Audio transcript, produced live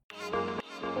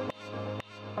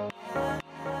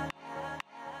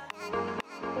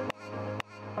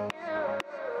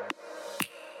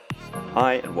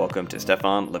Hi, and welcome to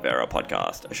Stefan Livera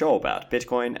Podcast, a show about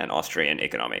Bitcoin and Austrian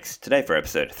economics. Today for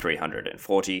episode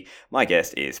 340, my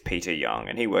guest is Peter Young,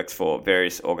 and he works for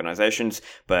various organizations,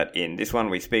 but in this one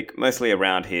we speak mostly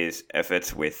around his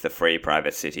efforts with the Free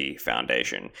Private City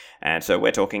Foundation. And so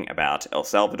we're talking about El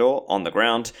Salvador on the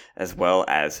ground, as well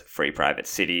as free private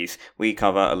cities. We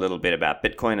cover a little bit about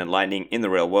Bitcoin and Lightning in the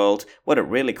real world, what it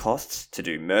really costs to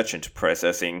do merchant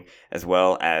processing, as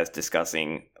well as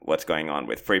discussing what's going on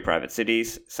with free private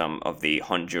cities, some of the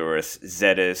Honduras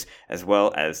Zetas, as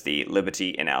well as the Liberty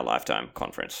in Our Lifetime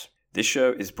conference. This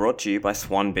show is brought to you by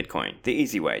Swan Bitcoin, the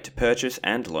easy way to purchase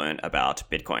and learn about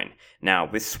Bitcoin. Now,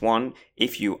 with Swan,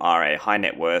 if you are a high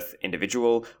net worth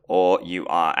individual or you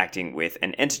are acting with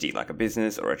an entity like a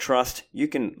business or a trust, you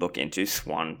can look into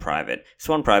Swan Private.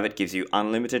 Swan Private gives you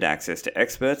unlimited access to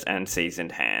experts and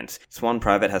seasoned hands. Swan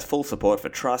Private has full support for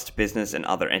trust, business, and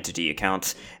other entity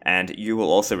accounts, and you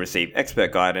will also receive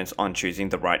expert guidance on choosing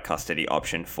the right custody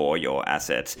option for your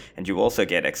assets. And you also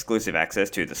get exclusive access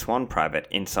to the Swan Private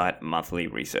Insight monthly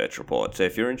research report. So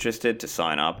if you're interested to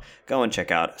sign up, go and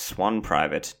check out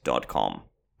swanprivate.com.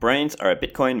 Braiins are a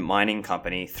Bitcoin mining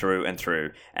company through and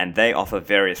through, and they offer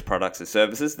various products and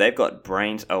services. They've got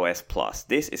Braiins OS Plus.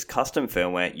 This is custom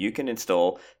firmware you can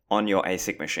install on your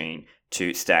ASIC machine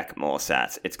to stack more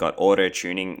sats. It's got auto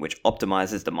tuning, which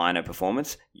optimizes the miner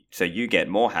performance, so you get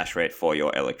more hash rate for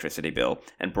your electricity bill.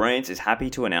 And Braiins is happy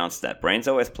to announce that Braiins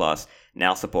OS Plus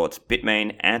now supports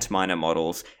Bitmain Antminer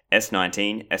models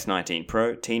S19, S19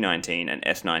 Pro, T19, and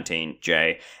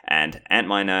S19J, and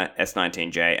Antminer,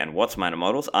 S19J, and WhatsMiner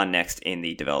models are next in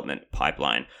the development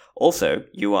pipeline. Also,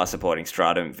 you are supporting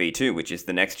Stratum v2, which is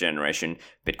the next generation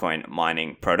Bitcoin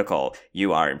mining protocol.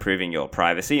 You are improving your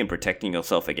privacy and protecting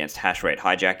yourself against hash rate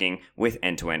hijacking with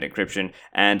end-to-end encryption,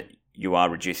 and you are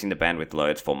reducing the bandwidth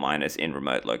loads for miners in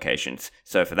remote locations.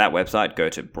 So for that website, go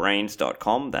to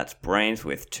braiins.com. That's Braiins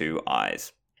with 2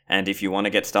 I's. And if you want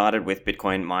to get started with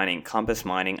Bitcoin mining, Compass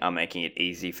Mining are making it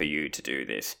easy for you to do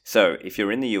this. So if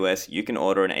you're in the US, you can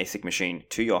order an ASIC machine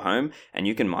to your home and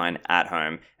you can mine at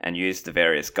home and use the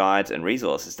various guides and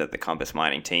resources that the Compass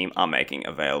Mining team are making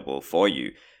available for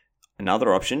you.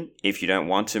 Another option, if you don't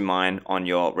want to mine on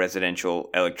your residential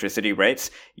electricity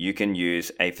rates, you can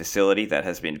use a facility that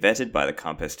has been vetted by the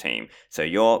Compass team. So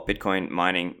your Bitcoin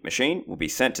mining machine will be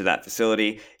sent to that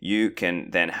facility. You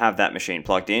can then have that machine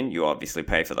plugged in. You obviously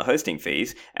pay for the hosting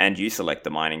fees, and you select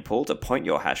the mining pool to point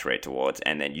your hash rate towards,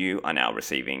 and then you are now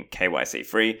receiving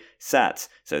KYC-free sats.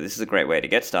 So this is a great way to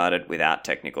get started without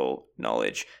technical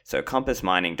knowledge. So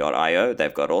compassmining.io,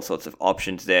 they've got all sorts of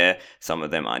options there. Some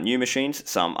of them are new machines,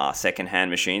 some are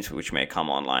second-hand machines which may come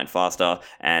online faster,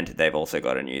 and they've also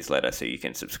got a newsletter so you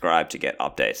can subscribe to get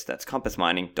updates. That's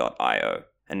compassmining.io.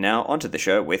 And now onto the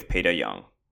show with Peter Young.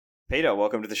 Peter,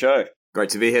 welcome to the show. Great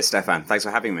to be here, Stefan. Thanks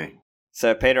for having me.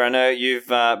 So Peter, I know you've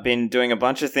been doing a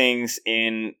bunch of things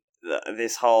in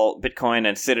this whole Bitcoin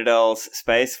and Citadel's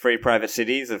space, free private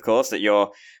cities, of course, that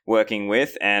you're working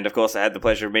with. And of course, I had the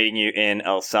pleasure of meeting you in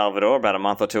El Salvador about a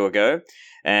month or two ago.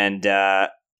 And I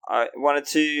wanted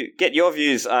to get your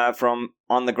views from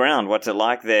on the ground. What's it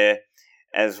like there,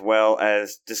 as well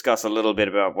as discuss a little bit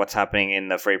about what's happening in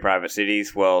the free private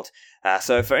cities world.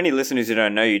 So for any listeners who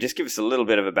don't know you, just give us a little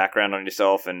bit of a background on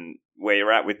yourself and where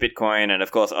you're at with Bitcoin and,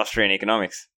 of course, Austrian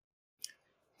economics.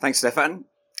 Thanks, Stefan.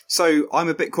 So I'm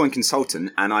a Bitcoin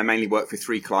consultant and I mainly work for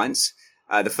 3 clients.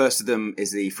 The first of them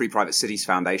is the Free Private Cities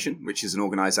Foundation, which is an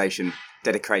organization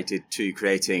dedicated to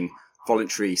creating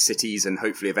voluntary cities and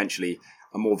hopefully eventually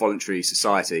a more voluntary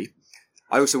society.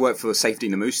 I also work for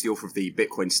Saifedean Ammous, the author of the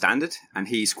Bitcoin Standard, and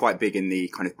he's quite big in the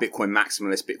kind of Bitcoin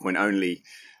maximalist, Bitcoin only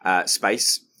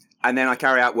space. And then I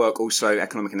carry out work also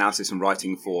economic analysis and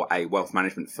writing for a wealth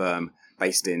management firm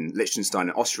based in Liechtenstein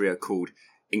in Austria called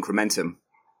Incrementum.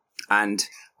 And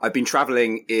I've been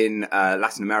traveling in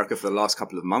Latin America for the last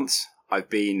couple of months. I've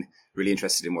been really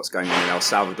interested in what's going on in El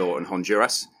Salvador and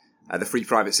Honduras. The Free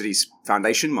Private Cities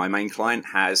Foundation, my main client,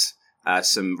 has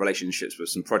some relationships with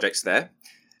some projects there.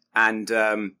 And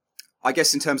I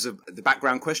guess in terms of the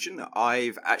background question,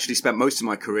 I've actually spent most of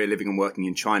my career living and working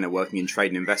in China, working in trade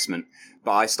and investment.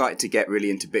 But I started to get really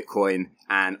into Bitcoin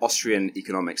and Austrian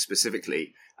economics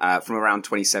specifically from around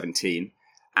 2017.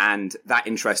 And that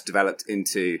interest developed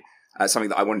into something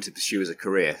that I wanted to pursue as a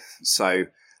career. So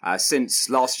since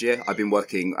last year, I've been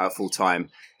working full-time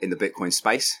in the Bitcoin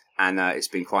space. And it's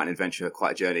been quite an adventure,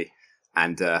 quite a journey.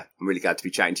 And I'm really glad to be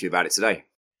chatting to you about it today.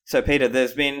 So, Peter,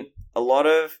 there's been a lot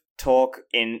of talk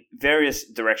in various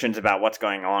directions about what's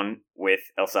going on with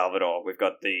El Salvador. We've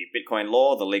got the Bitcoin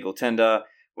law, the legal tender.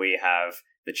 We have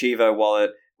the Chivo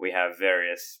wallet. We have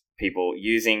various people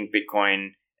using Bitcoin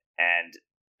and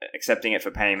accepting it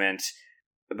for payment.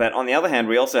 But on the other hand,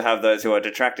 we also have those who are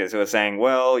detractors who are saying,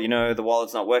 well, the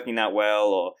wallet's not working that well,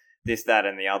 or this, that,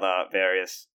 and the other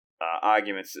various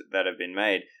arguments that have been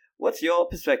made. What's your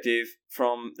perspective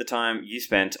from the time you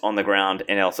spent on the ground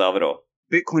in El Salvador?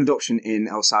 Bitcoin adoption in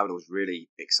El Salvador was really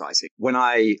exciting. When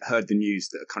I heard the news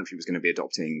that a country was going to be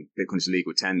adopting Bitcoin as a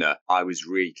legal tender, I was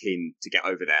really keen to get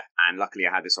over there. And luckily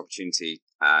I had this opportunity,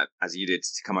 as you did,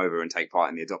 to come over and take part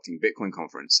in the Adopting Bitcoin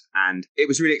conference. And it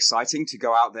was really exciting to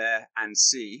go out there and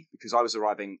see, because I was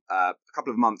arriving a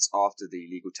couple of months after the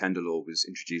legal tender law was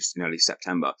introduced in early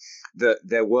September, that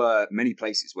there were many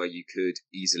places where you could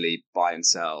easily buy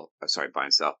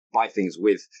things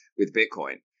with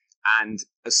Bitcoin. And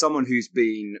as someone who's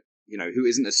been, who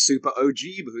isn't a super OG,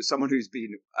 but who's someone who's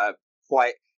been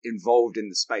quite involved in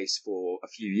the space for a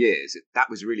few years, that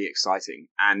was really exciting.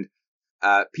 And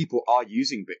people are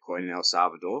using Bitcoin in El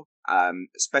Salvador,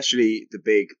 especially the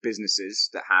big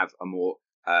businesses that have a more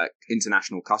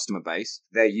international customer base.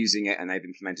 They're using it and they've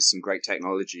implemented some great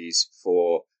technologies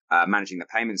for managing the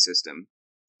payment system.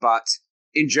 But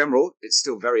in general, it's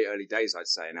still very early days, I'd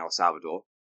say, in El Salvador.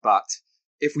 But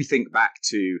if we think back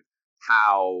to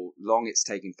how long it's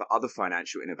taken for other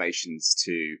financial innovations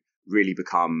to really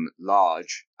become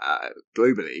large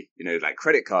globally, like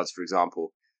credit cards, for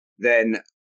example, then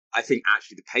I think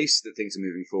actually the pace that things are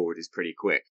moving forward is pretty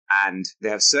quick. And there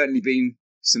have certainly been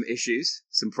some issues,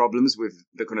 some problems with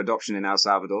Bitcoin adoption in El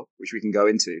Salvador, which we can go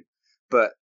into.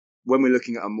 But when we're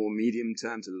looking at a more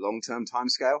medium-term to long-term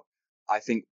timescale, I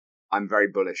think I'm very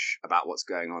bullish about what's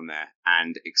going on there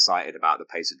and excited about the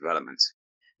pace of development.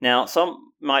 Now,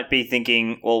 some might be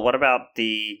thinking, well, what about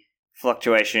the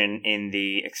fluctuation in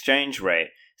the exchange rate?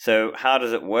 So how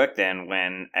does it work then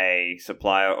when a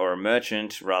supplier or a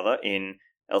merchant, rather, in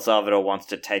El Salvador wants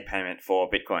to take payment for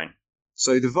Bitcoin?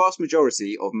 So the vast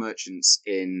majority of merchants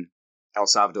in El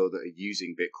Salvador that are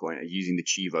using Bitcoin are using the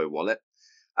Chivo wallet.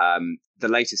 The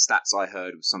latest stats I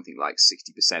heard was something like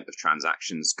 60% of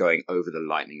transactions going over the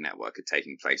Lightning Network are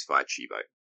taking place via Chivo.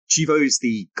 Chivo is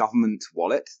the government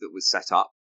wallet that was set up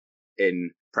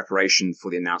in preparation for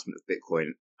the announcement of Bitcoin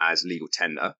as legal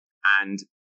tender. And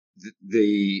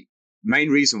the main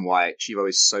reason why Chivo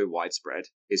is so widespread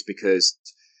is because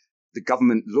the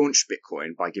government launched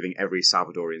Bitcoin by giving every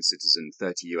Salvadorian citizen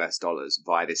 $30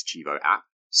 via this Chivo app.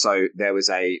 So there was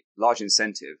a large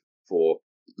incentive for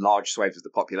large swathes of the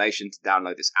population to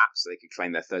download this app so they could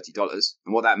claim their $30.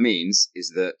 And what that means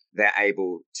is that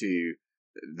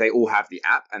they all have the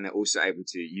app and they're also able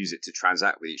to use it to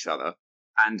transact with each other.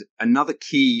 And another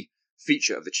key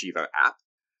feature of the Chivo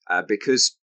app,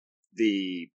 because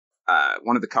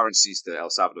one of the currencies that El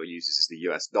Salvador uses is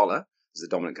the US dollar as the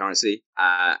dominant currency,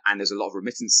 and there's a lot of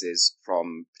remittances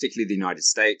from particularly the United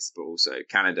States, but also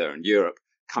Canada and Europe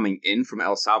coming in from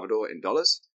El Salvador in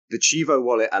dollars. The Chivo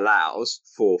wallet allows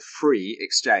for free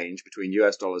exchange between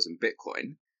US dollars and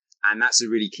Bitcoin, and that's a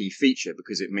really key feature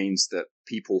because it means that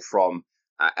people from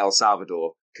El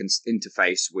Salvador can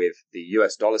interface with the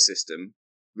US dollar system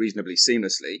reasonably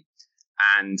seamlessly,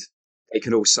 and they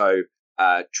can also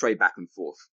trade back and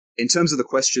forth. In terms of the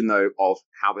question, though, of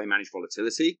how they manage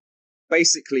volatility,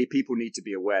 basically people need to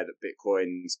be aware that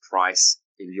Bitcoin's price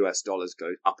in US dollars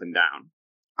goes up and down.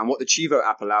 And what the Chivo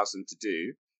app allows them to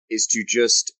do is to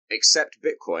just accept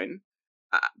Bitcoin,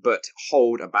 but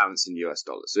hold a balance in US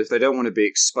dollars. So if they don't want to be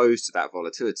exposed to that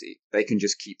volatility, they can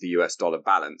just keep the US dollar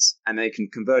balance and they can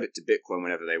convert it to Bitcoin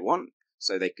whenever they want.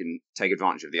 So they can take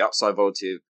advantage of the upside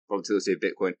volatility of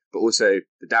Bitcoin, but also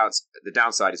the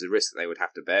downside is a risk that they would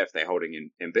have to bear if they're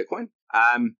holding in Bitcoin.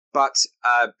 But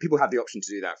people have the option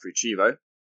to do that through Chivo.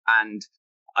 And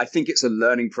I think it's a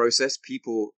learning process.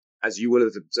 People, as you will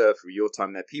have observed through your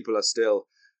time there, people are still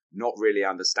not really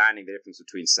understanding the difference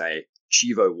between, say,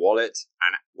 Chivo wallet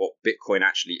and what Bitcoin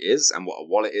actually is and what a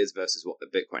wallet is versus what the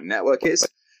Bitcoin network is.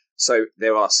 So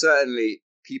there are certainly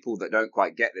people that don't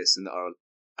quite get this and that are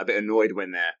a bit annoyed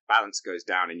when their balance goes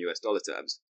down in US dollar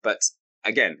terms. But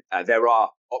again, there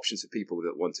are options for people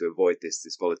that want to avoid this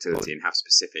volatility and have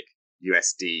specific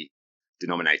USD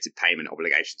denominated payment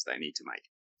obligations they need to make.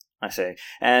 I see.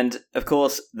 And of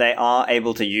course, they are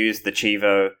able to use the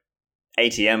Chivo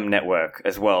ATM network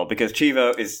as well, because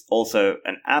Chivo is also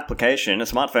an application, a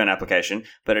smartphone application,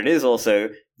 but it is also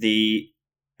the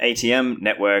ATM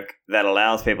network that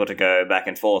allows people to go back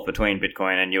and forth between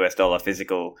Bitcoin and US dollar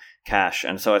physical cash.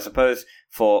 And so I suppose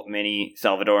for many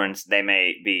Salvadorans, they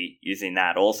may be using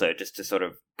that also just to sort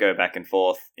of go back and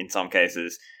forth in some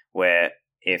cases, where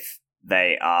if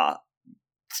they are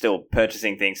still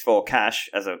purchasing things for cash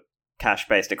as a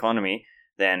cash-based economy,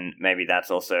 then maybe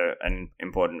that's also an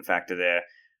important factor there.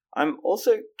 I'm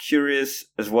also curious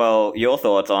as well, your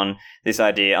thoughts on this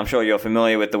idea. I'm sure you're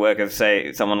familiar with the work of,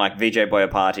 say, someone like Vijay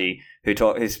Boyapati,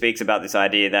 who speaks about this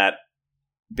idea that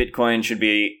Bitcoin should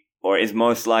be, or is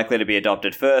most likely to be,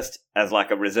 adopted first as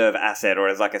like a reserve asset or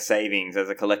as like a savings, as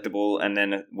a collectible, and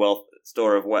then a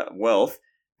store of wealth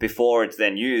before it's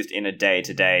then used in a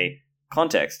day-to-day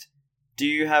context. Do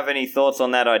you have any thoughts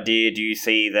on that idea? Do you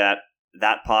see that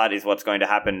part is what's going to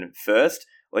happen first?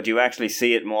 Or do you actually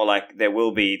see it more like there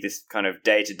will be this kind of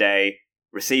day-to-day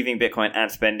receiving Bitcoin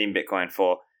and spending Bitcoin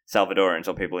for Salvadorans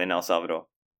or people in El Salvador?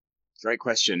 Great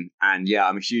question. And yeah,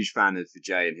 I'm a huge fan of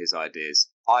Vijay and his ideas.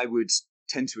 I would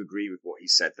tend to agree with what he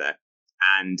said there.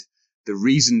 And the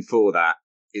reason for that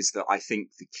is that I think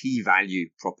the key value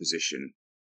proposition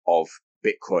of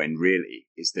Bitcoin really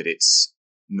is that it's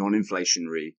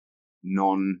non-inflationary,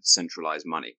 non-centralized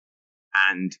money.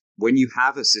 And when you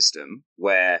have a system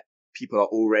where people are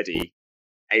already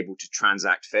able to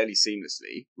transact fairly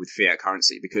seamlessly with fiat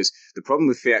currency, because the problem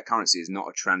with fiat currency is not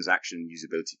a transaction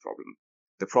usability problem.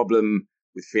 The problem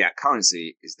with fiat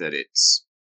currency is that it's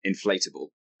inflatable,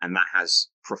 and that has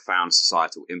profound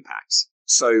societal impacts.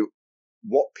 So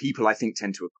what people, I think,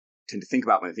 tend to think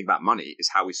about when they think about money is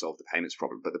how we solve the payments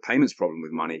problem. But the payments problem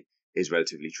with money is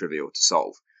relatively trivial to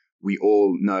solve. We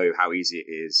all know how easy it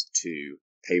is to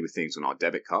pay with things on our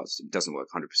debit cards. It doesn't work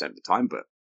 100% of the time, but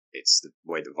it's the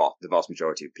way the vast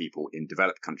majority of people in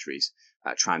developed countries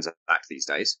transact these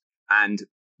days. And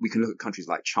we can look at countries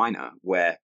like China,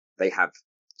 where they have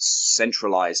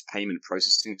centralized payment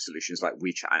processing solutions like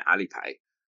WeChat and Alipay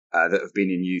that have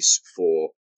been in use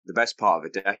for the best part of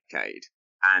a decade.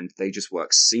 And they just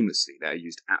work seamlessly. They're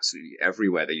used absolutely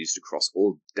everywhere. They're used across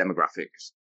all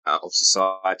demographics of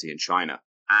society in China.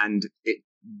 And it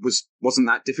wasn't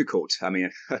that difficult. I mean,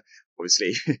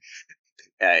 obviously,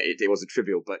 it wasn't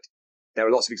trivial, but there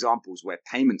are lots of examples where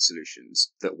payment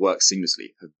solutions that work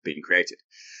seamlessly have been created.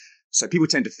 So people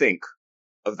tend to think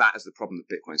of that as the problem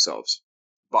that Bitcoin solves.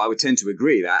 But I would tend to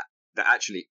agree that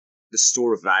actually the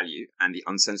store of value and the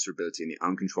uncensorability and the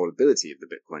uncontrollability of the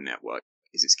Bitcoin network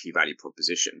is its key value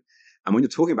proposition. And when you're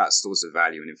talking about stores of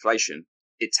value and inflation,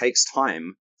 it takes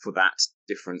time for that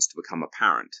difference to become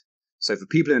apparent. So for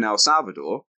people in El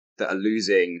Salvador that are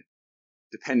losing,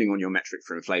 depending on your metric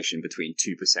for inflation, between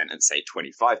 2% and say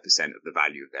 25% of the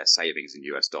value of their savings in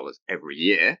US dollars every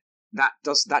year, that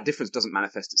difference doesn't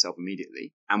manifest itself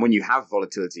immediately. And when you have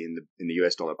volatility in the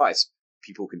US dollar price,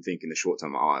 people can think in the short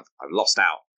term, I've lost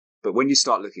out. But when you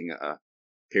start looking at a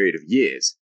period of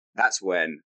years, that's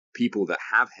when people that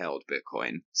have held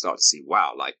Bitcoin start to see,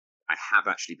 wow, like I have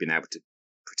actually been able to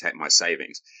protect my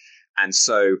savings. And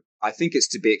so I think it's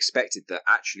to be expected that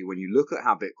actually when you look at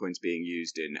how Bitcoin's being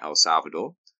used in El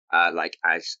Salvador, as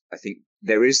I think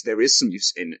there is some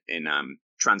use in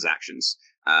transactions.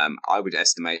 I would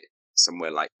estimate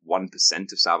somewhere like 1%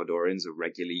 of Salvadorians are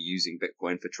regularly using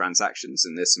Bitcoin for transactions,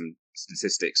 and there's some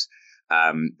statistics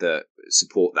that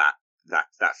support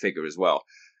that figure as well.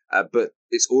 But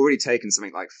it's already taken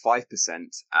something like 5%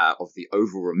 of the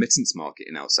overall remittance market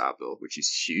in El Salvador, which is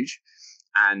huge.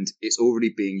 And it's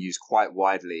already being used quite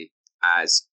widely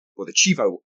as, well, the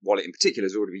Chivo wallet in particular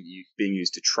is already being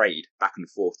used to trade back and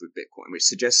forth with Bitcoin, which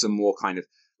suggests a more kind of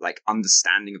like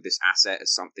understanding of this asset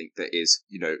as something that is,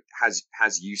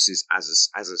 has uses as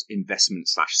an investment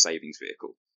 / savings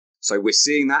vehicle. So we're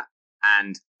seeing that,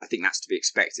 and I think that's to be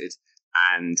expected.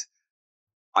 And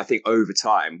I think over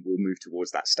time we'll move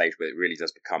towards that stage where it really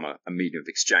does become a medium of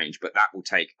exchange, but that will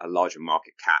take a larger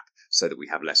market cap so that we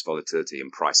have less volatility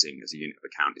and pricing as a unit of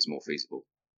account is more feasible.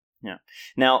 Yeah.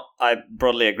 Now, I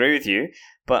broadly agree with you,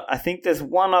 but I think there's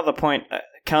one other point,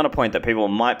 counterpoint that people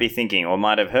might be thinking or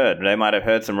might have heard. They might have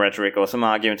heard some rhetoric or some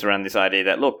arguments around this idea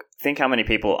that, look, think how many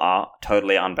people are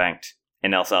totally unbanked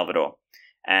in El Salvador.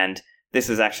 And this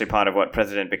is actually part of what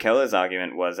President Bukele's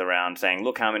argument was around saying,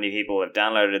 look how many people have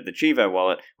downloaded the Chivo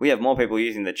wallet. We have more people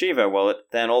using the Chivo wallet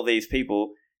than all these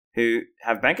people who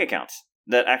have bank accounts.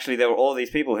 That actually there were all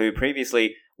these people who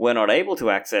previously were not able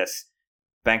to access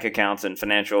bank accounts and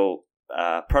financial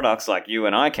products like you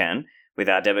and I can with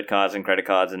our debit cards and credit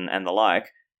cards and the like,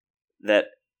 that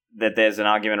there's an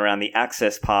argument around the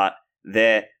access part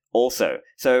there also.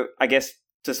 So I guess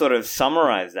to sort of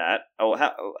summarize that, or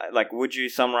would you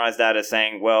summarize that as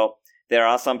saying, well, there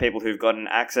are some people who've gotten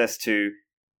access to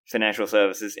financial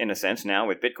services in a sense now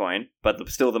with Bitcoin, but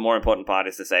still the more important part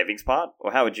is the savings part?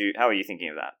 Or how are you thinking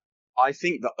of that? I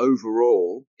think that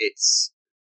overall, it's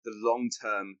the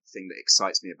long-term thing that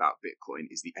excites me about Bitcoin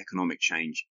is the economic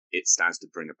change it stands to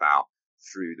bring about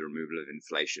through the removal of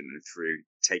inflation and through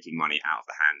taking money out of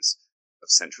the hands of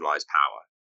centralized power.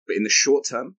 But in the short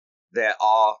term, there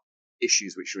are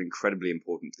issues which are incredibly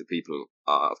important to the people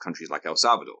of countries like El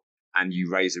Salvador. And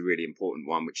you raise a really important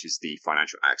one, which is the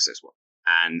financial access one.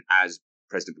 And as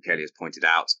President Bukele has pointed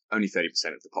out, only 30%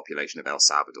 of the population of El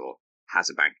Salvador has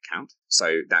a bank account.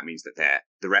 So that means that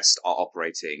the rest are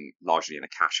operating largely in a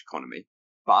cash economy.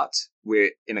 But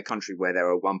we're in a country where there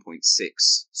are 1.6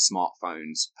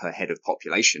 smartphones per head of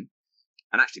population.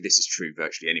 And actually, this is true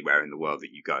virtually anywhere in the world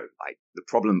that you go. Like, the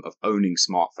problem of owning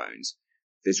smartphones,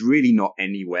 there's really not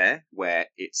anywhere where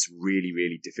it's really,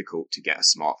 really difficult to get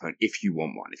a smartphone if you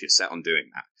want one, if you're set on doing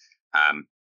that.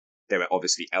 There are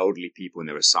obviously elderly people, and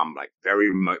there are some like very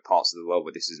remote parts of the world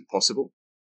where this isn't possible.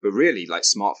 But really, like,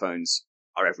 smartphones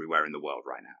are everywhere in the world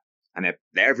right now. And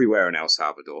they're everywhere in El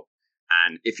Salvador.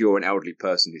 And if you're an elderly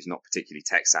person who's not particularly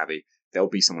tech savvy, there'll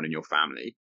be someone in your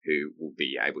family who will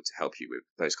be able to help you with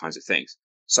those kinds of things.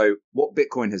 So what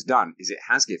Bitcoin has done is it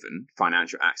has given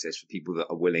financial access for people that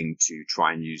are willing to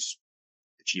try and use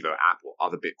the Chivo app or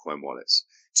other Bitcoin wallets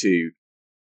to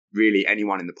really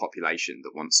anyone in the population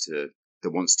that wants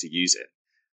to use it.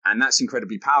 And that's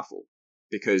incredibly powerful,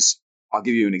 because I'll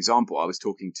give you an example. I was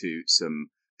talking to some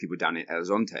people down in El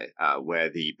Zonte, where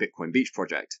the Bitcoin Beach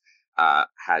project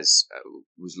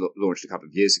was launched a couple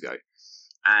of years ago.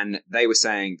 And they were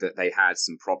saying that they had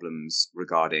some problems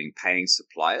regarding paying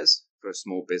suppliers for a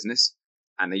small business.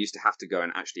 And they used to have to go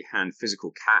and actually hand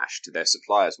physical cash to their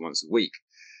suppliers once a week.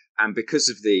 And because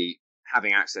of the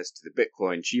having access to the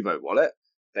Bitcoin Chivo wallet,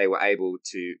 they were able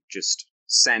to just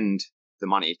send the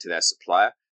money to their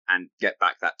supplier and get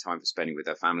back that time for spending with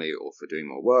their family or for doing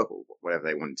more work or whatever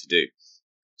they wanted to do.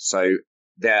 So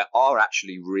there are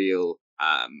actually real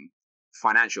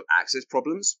financial access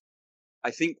problems. I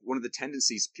think one of the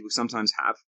tendencies people sometimes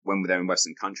have when they're in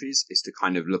Western countries is to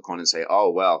kind of look on and say,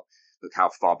 oh, well, look how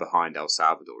far behind El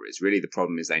Salvador is. Really, the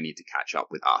problem is they need to catch up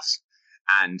with us.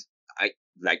 And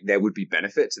there would be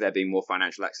benefit to there being more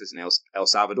financial access in El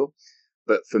Salvador.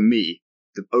 But for me,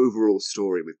 the overall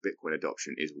story with Bitcoin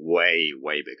adoption is way,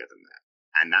 way bigger than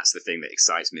that. And that's the thing that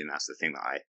excites me. And that's the thing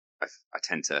that I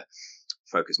tend to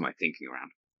focus my thinking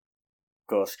around. Of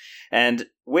course. And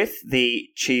with the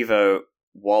Chivo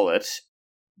wallet,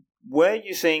 were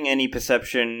you seeing any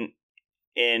perception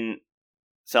in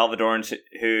Salvadorans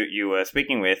who you were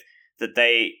speaking with that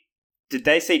did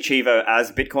they see Chivo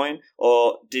as Bitcoin,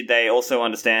 or did they also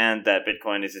understand that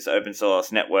Bitcoin is this open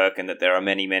source network and that there are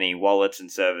many, many wallets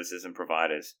and services and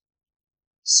providers?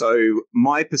 So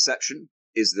my perception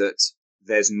is that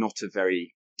there's not a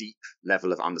very deep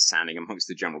level of understanding amongst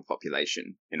the general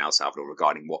population in El Salvador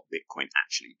regarding what Bitcoin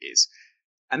actually is.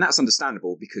 And that's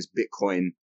understandable, because Bitcoin,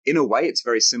 in a way, it's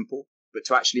very simple, but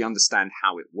to actually understand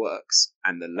how it works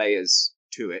and the layers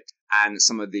to it and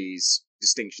some of these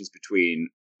distinctions between,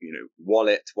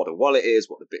 wallet, what a wallet is,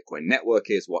 what the Bitcoin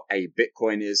network is, what a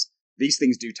Bitcoin is, these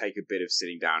things do take a bit of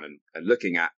sitting down and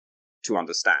looking at to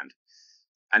understand.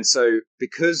 And so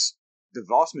because the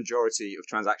vast majority of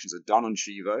transactions are done on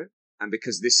Chivo, and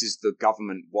because this is the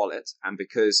government wallet, and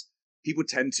because people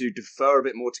tend to defer a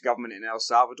bit more to government in El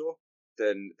Salvador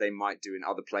than they might do in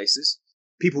other places,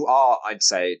 people are, I'd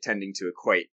say, tending to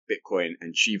equate Bitcoin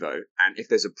and Chivo. And if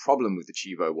there's a problem with the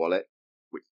Chivo wallet,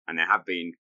 and there have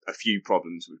been a few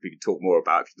problems which we could talk more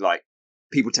about, like,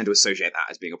 people tend to associate that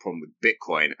as being a problem with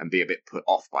Bitcoin and be a bit put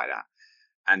off by that.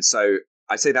 And so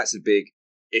I'd say that's a big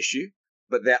issue.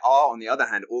 But there are, on the other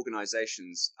hand,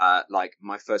 organizations like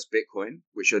My First Bitcoin,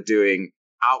 which are doing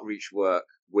outreach work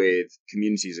with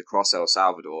communities across El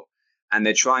Salvador. And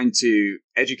they're trying to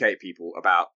educate people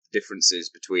about differences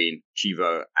between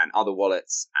Chivo and other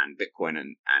wallets and Bitcoin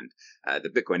and the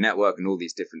Bitcoin network and all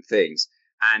these different things.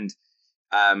 And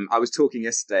I was talking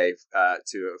yesterday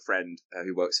to a friend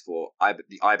who works for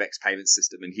the IBEX payment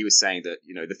system, and he was saying that,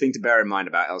 the thing to bear in mind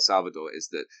about El Salvador is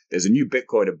that there's a new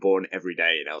Bitcoiner born every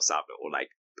day in El Salvador, or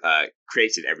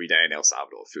created every day in El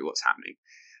Salvador through what's happening.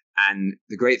 And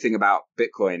the great thing about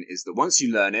Bitcoin is that once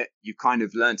you learn it, you've kind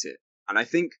of learnt it. And I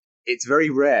think it's very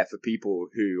rare for people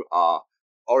who are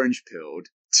orange-pilled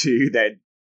to then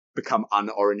become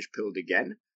un-orange-pilled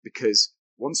again, because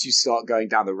once you start going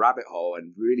down the rabbit hole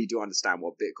and really do understand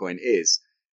what Bitcoin is,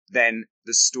 then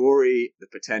the story, the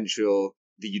potential,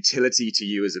 the utility to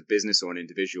you as a business or an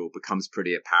individual becomes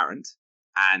pretty apparent.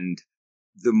 And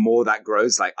the more that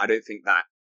grows, I don't think that,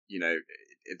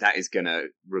 that is going to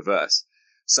reverse.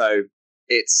 So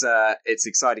it's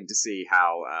exciting to see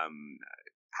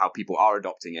how people are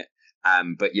adopting it.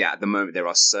 But yeah, at the moment, there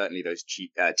are certainly those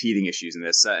teething issues, and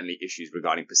there's certainly issues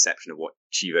regarding perception of what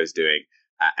Chivo's doing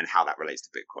and how that relates to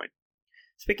Bitcoin.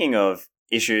 Speaking of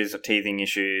issues, of teething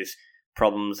issues,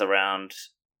 problems around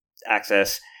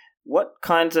access, What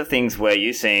kinds of things were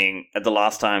you seeing at the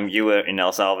last time you were in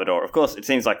El Salvador? Of course, it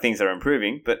seems like things are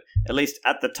improving, but at least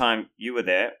at the time you were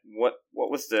there, what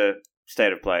was the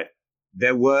state of play?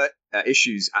 There were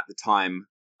issues at the time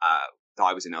that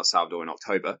I was in El Salvador in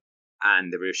October,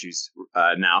 and there were issues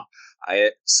now.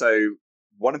 So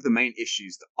one of the main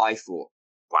issues that I thought,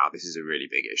 wow, this is a really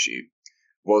big issue,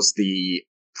 was the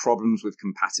problems with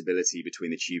compatibility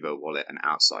between the Chivo wallet and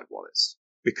outside wallets.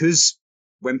 Because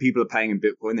when people are paying in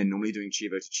Bitcoin, they're normally doing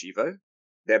Chivo to Chivo.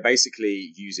 They're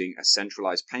basically using a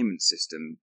centralized payment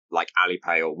system like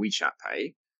Alipay or WeChat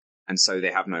Pay. And so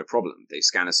they have no problem. They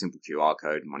scan a simple QR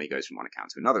code, money goes from one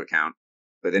account to another account,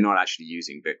 but they're not actually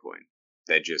using Bitcoin.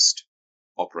 They're just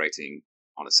operating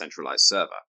on a centralized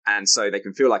server. And so they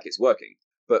can feel like it's working.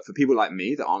 But for people like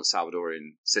me that aren't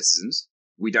Salvadorian citizens,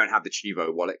 we don't have the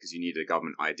Chivo wallet because you need a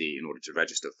government ID in order to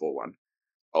register for one,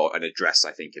 or an address,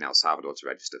 I think, in El Salvador to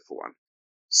register for one.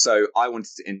 So I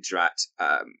wanted to interact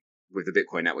with the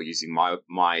Bitcoin network using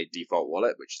my default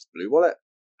wallet, which is Blue Wallet.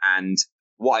 And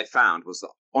what I found was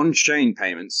that on-chain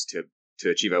payments to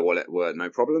a Chivo wallet were no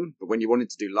problem. But when you wanted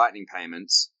to do Lightning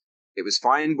payments, it was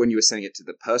fine when you were sending it to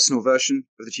the personal version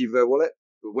of the Chivo wallet.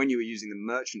 But when you were using the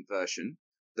merchant version,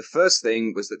 the first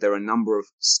thing was that there are a number of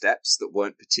steps that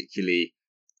weren't particularly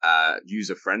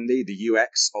user-friendly. The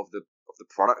UX of the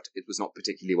product, it was not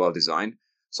particularly well designed.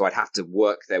 So I'd have to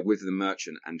work there with the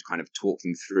merchant and kind of talk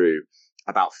them through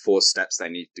about 4 steps they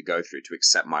need to go through to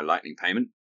accept my Lightning payment.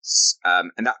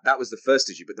 And that was the first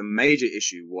issue. But the major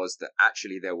issue was that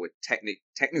actually there were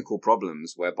technical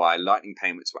problems whereby Lightning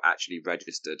payments were actually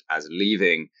registered as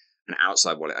leaving an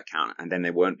outside wallet account, and then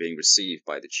they weren't being received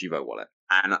by the Chivo wallet.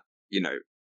 And,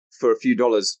 for a few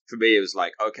dollars, for me, it was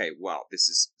like, okay, well, this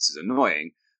is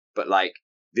annoying, but like,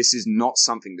 this is not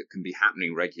something that can be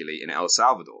happening regularly in El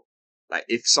Salvador. Like,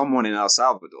 if someone in El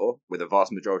Salvador, with a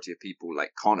vast majority of people,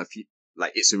 like,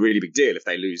 it's a really big deal if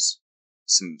they lose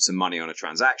some money on a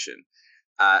transaction.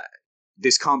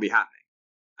 This can't be happening.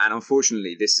 And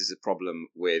unfortunately, this is a problem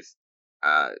with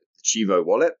the Chivo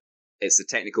wallet. It's a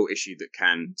technical issue that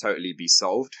can totally be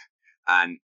solved.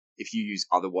 And if you use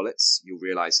other wallets, you'll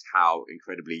realize how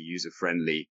incredibly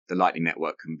user-friendly the Lightning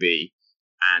Network can be.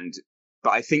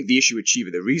 But I think the issue with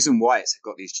Chivo, the reason why it's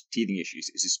got these teething issues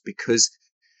is just because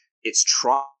it's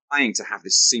trying to have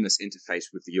this seamless interface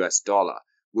with the US dollar,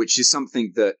 which is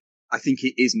something that I think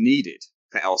it is needed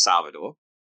for El Salvador.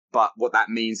 But what that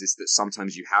means is that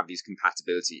sometimes you have these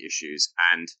compatibility issues.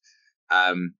 And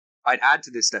I'd add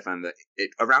to this, Stefan, that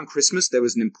around Christmas, there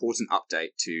was an important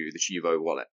update to the Chivo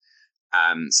wallet.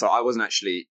 So I wasn't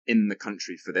actually in the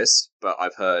country for this, but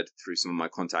I've heard through some of my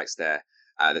contacts there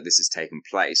that this has taken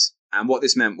place. And what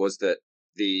this meant was that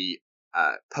the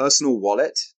personal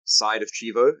wallet side of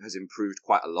Chivo has improved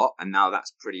quite a lot, and now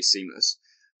that's pretty seamless.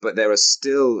 But there are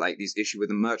still like these issues with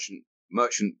the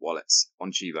merchant wallets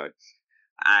on Chivo.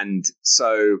 And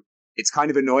so it's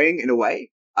kind of annoying in a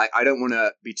way. I don't want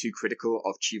to be too critical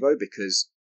of Chivo because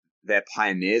they're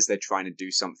pioneers. They're trying to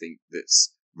do something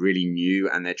that's really new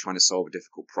and they're trying to solve a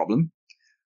difficult problem.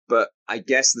 But I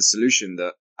guess the solution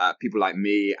that people like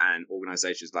me and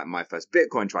organizations like My First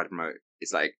Bitcoin try to promote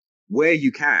is like, where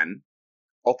you can,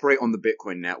 operate on the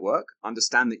Bitcoin network,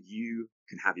 understand that you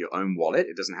can have your own wallet.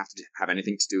 It doesn't have to have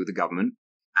anything to do with the government.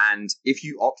 And if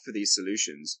you opt for these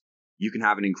solutions, you can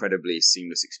have an incredibly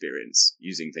seamless experience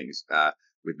using things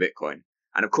with Bitcoin.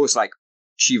 And of course, like,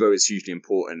 Chivo is hugely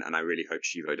important, and I really hope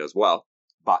Chivo does well.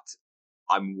 But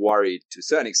I'm worried to a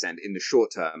certain extent in the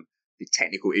short term, the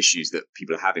technical issues that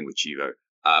people are having with Chivo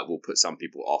will put some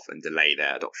people off and delay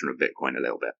their adoption of Bitcoin a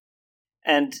little bit.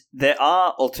 And there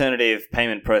are alternative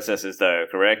payment processors, though,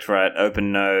 correct? Right?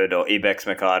 OpenNode or Ebex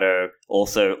Mercado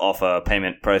also offer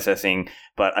payment processing,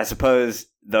 but I suppose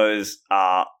those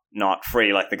are not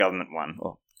free like the government one,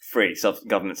 or free,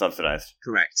 government subsidized.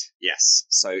 Correct. Yes.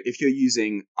 So if you're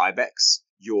using Ibex,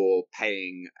 you're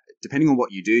paying, depending on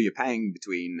what you do, you're paying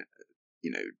between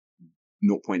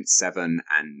 0.7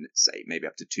 and say maybe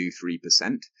up to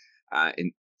 2-3%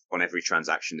 on every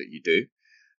transaction that you do.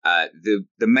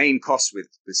 The main cost with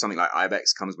something like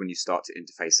Ibex comes when you start to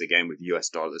interface again with US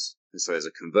dollars. And so there's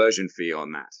a conversion fee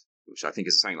on that, which I think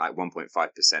is something like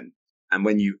 1.5%. And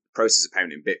when you process a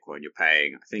payment in Bitcoin, you're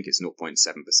paying, I think it's 0.7%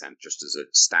 just as a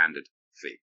standard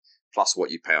fee, plus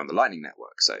what you pay on the Lightning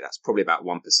Network. So that's probably about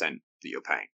 1% that you're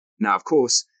paying. Now, of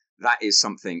course, that is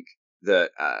something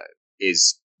that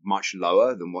is much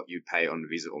lower than what you'd pay on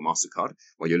Visa or MasterCard,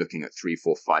 where you're looking at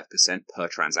 3-5% per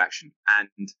transaction.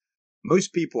 And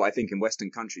most people, I think, in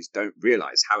Western countries don't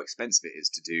realize how expensive it is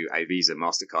to do a Visa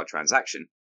MasterCard transaction,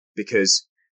 because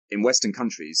in Western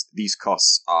countries, these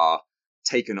costs are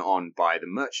taken on by the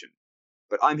merchant.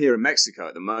 But I'm here in Mexico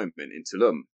at the moment, in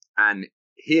Tulum. And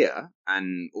here,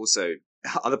 and also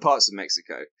other parts of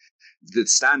Mexico, the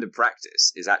standard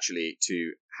practice is actually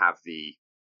to have the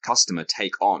customer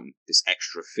take on this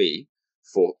extra fee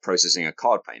for processing a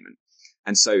card payment.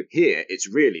 And so here, it's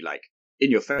really like in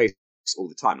your face all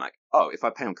the time. Like, oh, if I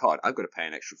pay on card, I've got to pay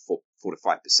an extra 4 to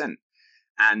 5%.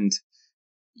 And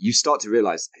you start to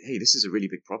realize, hey, this is a really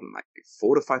big problem. Like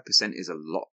 4 to 5% is a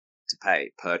lot to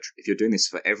pay if you're doing this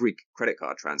for every credit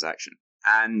card transaction.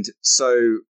 And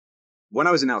so when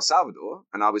I was in El Salvador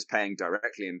and I was paying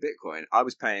directly in Bitcoin, I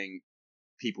was paying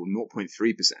people 0.3%.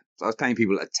 So I was paying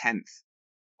people a tenth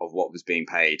of what was being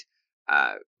paid,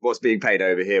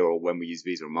 over here, or when we use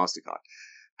Visa or MasterCard.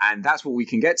 And that's what we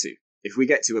can get to. If we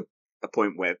get to a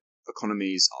point where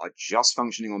economies are just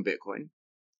functioning on Bitcoin,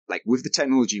 like with the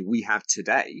technology we have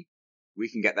today, we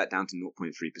can get that down to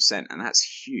 0.3%. And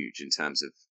that's huge in terms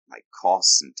of like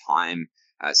costs and time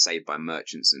saved by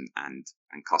merchants and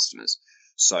customers.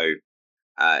 So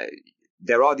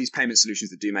there are these payment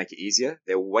solutions that do make it easier.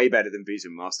 They're way better than Visa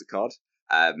and MasterCard.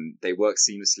 They work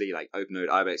seamlessly, like OpenNode,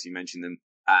 IBEX, you mentioned them.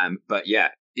 But yeah,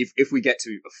 if we get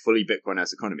to a fully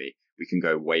Bitcoin-esque economy, we can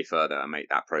go way further and make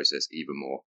that process even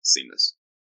more seamless.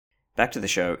 Back to the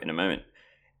show in a moment.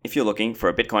 If you're looking for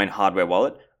a Bitcoin hardware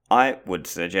wallet, I would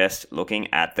suggest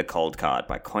looking at the Coldcard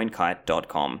by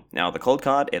CoinKite.com. Now, the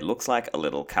Coldcard, it looks like a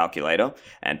little calculator,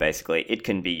 and basically it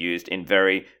can be used in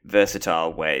very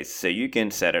versatile ways. So you can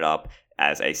set it up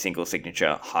as a single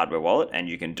signature hardware wallet, and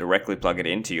you can directly plug it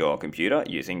into your computer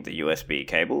using the USB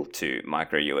cable to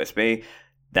micro USB.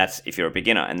 That's if you're a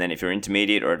beginner. And then if you're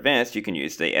intermediate or advanced, you can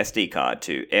use the SD card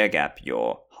to air gap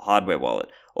your hardware wallet.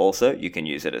 Also, you can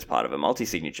use it as part of a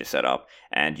multi-signature setup,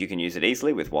 and you can use it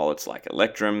easily with wallets like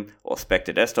Electrum or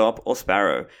Spectre Desktop or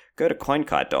Sparrow. Go to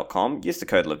CoinKite.com, use the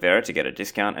code Livera to get a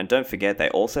discount, and don't forget they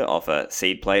also offer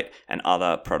Seedplate and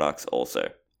other products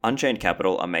also. Unchained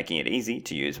Capital are making it easy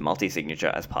to use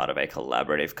multi-signature as part of a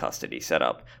collaborative custody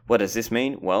setup. What does this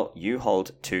mean? Well, you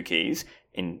hold two keys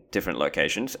in different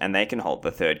locations, and they can hold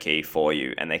the third key for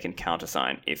you, and they can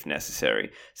countersign if necessary.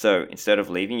 So instead of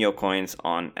leaving your coins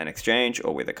on an exchange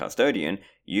or with a custodian,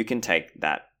 you can take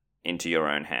that into your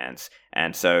own hands.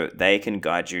 And so they can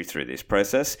guide you through this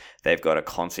process. They've got a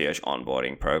concierge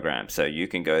onboarding program. So you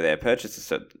can go there,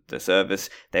 purchase the service.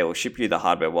 They will ship you the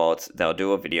hardware wallets. They'll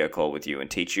do a video call with you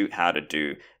and teach you how to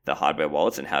do the hardware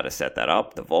wallets and how to set that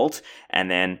up, the vault,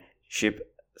 and then ship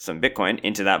some Bitcoin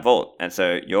into that vault. And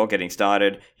so you're getting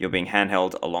started, you're being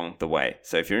handheld along the way.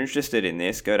 So if you're interested in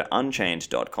this, go to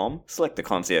unchained.com, select the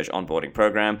concierge onboarding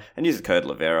program, and use the code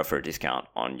Livera for a discount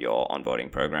on your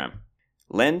onboarding program.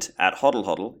 Lend at HODL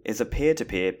HODL is a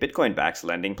peer-to-peer Bitcoin-backed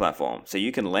lending platform, so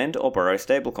you can lend or borrow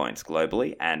stablecoins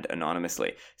globally and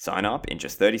anonymously. Sign up in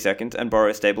just 30 seconds and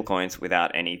borrow stablecoins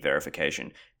without any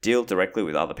verification. Deal directly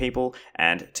with other people,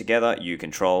 and together you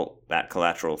control that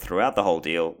collateral throughout the whole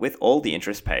deal with all the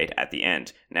interest paid at the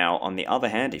end. Now, on the other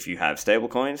hand, if you have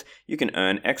stablecoins, you can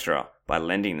earn extra by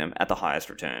lending them at the highest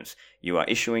returns. You are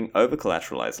issuing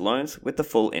over-collateralized loans with the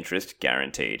full interest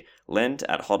guaranteed. Lend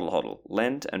at HODL HODL.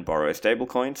 Lend and borrow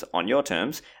stablecoins on your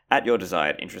terms at your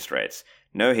desired interest rates.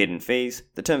 No hidden fees,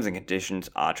 the terms and conditions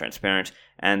are transparent,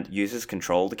 and users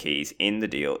control the keys in the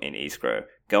deal in escrow.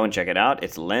 Go and check it out.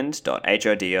 It's lend.hodl.com.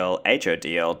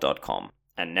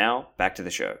 And now, back to the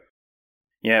show.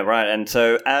 Yeah, right. And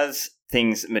so as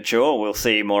things mature, we'll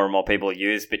see more and more people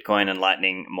use Bitcoin and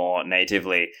Lightning more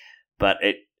natively. But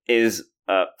it is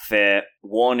a fair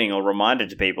warning or reminder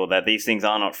to people that these things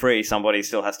are not free. Somebody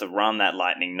still has to run that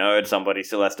Lightning node. Somebody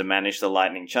still has to manage the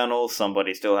Lightning channels.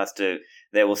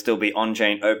 There will still be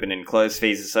on-chain open and close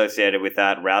fees associated with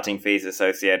that, routing fees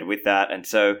associated with that. And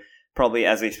so probably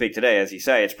as we speak today, as you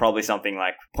say, it's probably something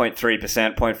like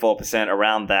 0.3%, 0.4%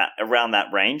 around that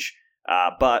range.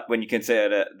 But when you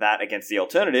consider that against the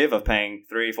alternative of paying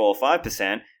 3, 4,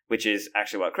 5%, which is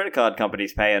actually what credit card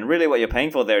companies pay, and really what you're paying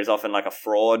for there is often like a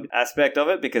fraud aspect of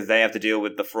it, because they have to deal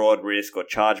with the fraud risk or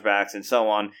chargebacks and so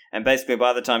on. And basically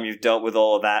by the time you've dealt with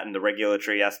all of that and the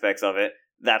regulatory aspects of it,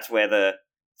 that's where the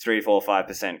 3, 4,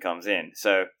 5% comes in.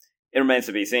 So it remains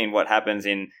to be seen what happens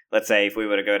in, let's say, if we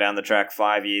were to go down the track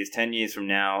 5 years, 10 years from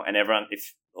now, and if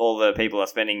all the people are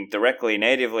spending directly,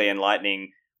 natively in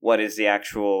Lightning, what is the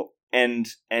actual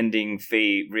ending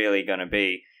fee really going to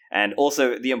be? And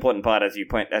also the important part, as you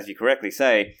correctly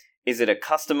say, is it a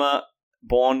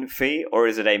customer-borne fee or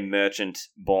is it a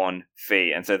merchant-borne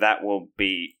fee? And so that will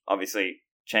be obviously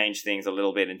change things a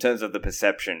little bit in terms of the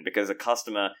perception, because a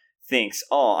customer thinks,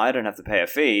 oh, I don't have to pay a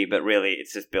fee, but really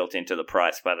it's just built into the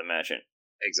price by the merchant.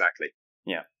 Exactly.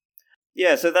 Yeah.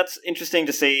 Yeah, so that's interesting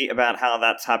to see about how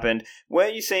that's happened. Were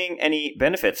you seeing any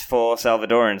benefits for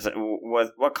Salvadorans?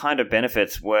 What kind of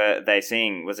benefits were they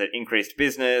seeing? Was it increased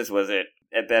business? Was it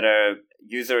a better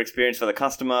user experience for the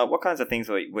customer? What kinds of things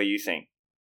were you seeing?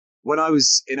 When I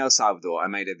was in El Salvador, I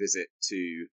made a visit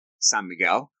to San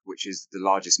Miguel, which is the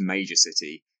largest major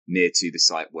city near to the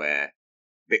site where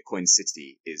Bitcoin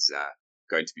City is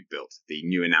going to be built, the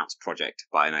new announced project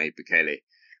by Nayib Bukele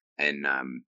in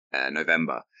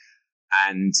November.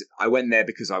 And I went there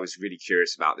because I was really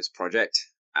curious about this project.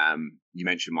 You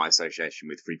mentioned my association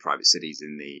with Free Private Cities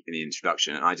in the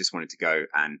introduction, and I just wanted to go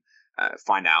and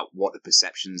find out what the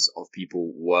perceptions of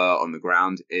people were on the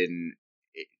ground in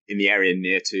the area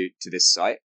near to this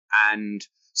site. And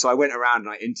so I went around and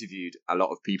I interviewed a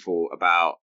lot of people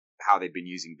about how they've been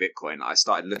using Bitcoin. I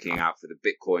started looking out for the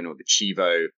Bitcoin or the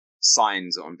Chivo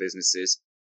signs on businesses,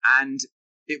 and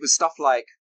it was stuff like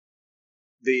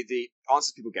the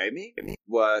answers people gave me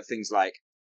were things like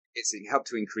it's helped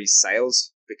to increase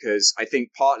sales, because I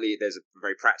think partly there's a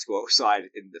very practical side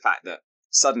in the fact that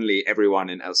suddenly everyone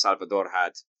in El Salvador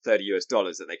had $30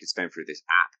 that they could spend through this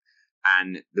app.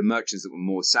 And the merchants that were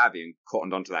more savvy and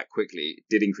cottoned onto that quickly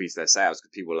did increase their sales,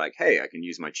 because people were like, hey, I can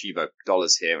use my Chivo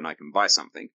dollars here and I can buy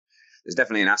something. There's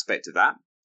definitely an aspect to that.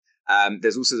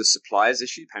 There's also the suppliers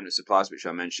issue, payment suppliers, which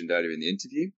I mentioned earlier in the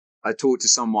interview. I talked to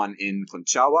someone in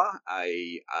Conchagua.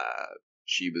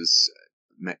 She was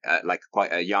like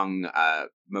quite a young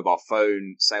mobile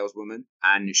phone saleswoman,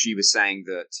 and she was saying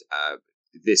that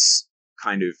this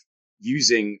kind of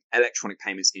using electronic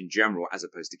payments in general as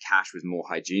opposed to cash was more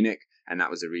hygienic, and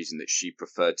that was the reason that she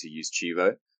preferred to use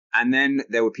Chivo. And then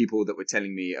there were people that were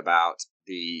telling me about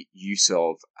the use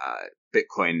of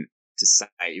Bitcoin to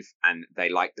save, and they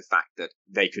liked the fact that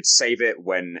they could save it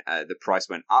when the price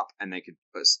went up, and they could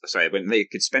when they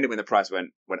could spend it when the price went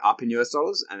up in US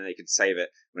dollars, and they could save it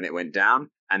when it went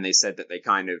down. And they said that they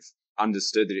kind of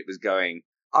understood that it was going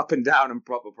up and down and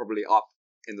probably up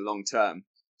in the long term.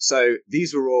 So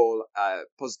these were all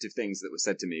positive things that were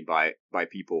said to me by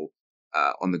people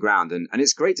on the ground, and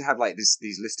it's great to have like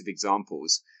these list of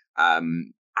examples at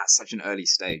such an early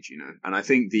stage, you know. And I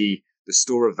think the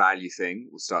store of value thing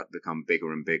will start to become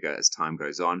bigger and bigger as time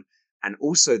goes on, and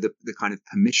also the kind of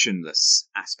permissionless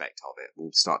aspect of it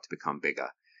will start to become bigger,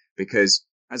 because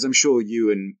as I'm sure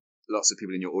you and lots of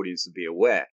people in your audience will be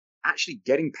aware, actually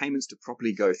getting payments to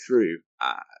properly go through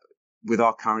with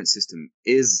our current system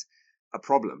is a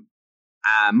problem,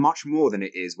 much more than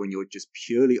it is when you're just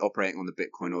purely operating on the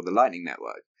Bitcoin or the Lightning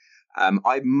Network.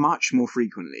 I much more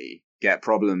frequently get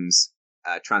problems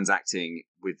transacting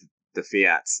with the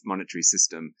fiat monetary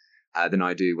system than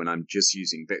I do when I'm just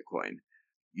using Bitcoin.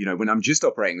 You know, when I'm just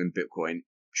operating on Bitcoin,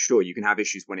 sure, you can have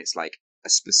issues when it's like a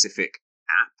specific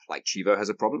app, like Chivo has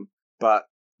a problem. But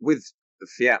with the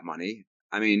fiat money,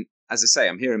 I mean, as I say,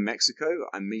 I'm here in Mexico,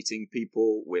 I'm meeting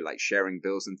people, we're like sharing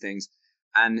bills and things,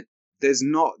 and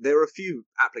there are a few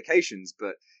applications,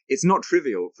 but it's not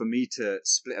trivial for me to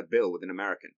split a bill with an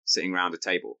American sitting around a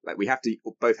table. Like, we have to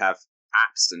both have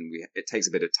apps, and it takes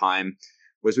a bit of time.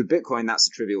 Whereas with Bitcoin, that's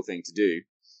a trivial thing to do.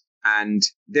 And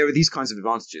there are these kinds of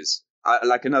advantages.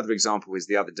 Like another example is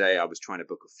the other day I was trying to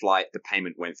book a flight. The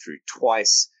payment went through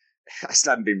twice. I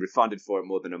still haven't been refunded for it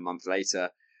more than a month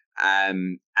later.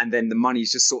 And then the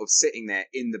money's just sort of sitting there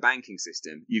in the banking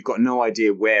system. You've got no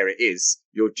idea where it is.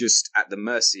 You're just at the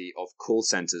mercy of call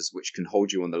centers, which can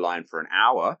hold you on the line for an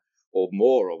hour or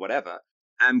more or whatever.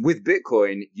 And with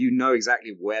Bitcoin, you know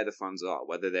exactly where the funds are,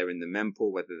 whether they're in the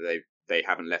mempool, whether they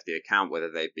haven't left the account,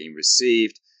 whether they've been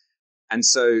received. And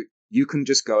so you can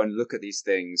just go and look at these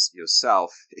things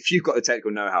yourself, if you've got the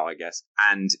technical know-how, I guess,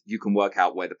 and you can work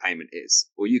out where the payment is,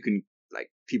 or you can,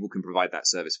 like, people can provide that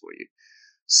service for you.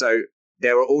 So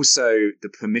there are also the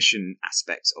permission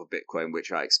aspects of Bitcoin,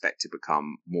 which I expect to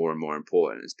become more and more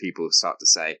important as people start to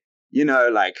say, you know,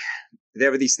 like,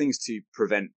 there are these things to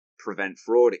prevent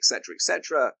fraud,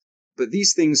 etc., but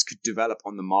these things could develop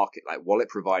on the market. Like, wallet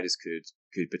providers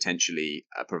could potentially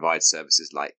provide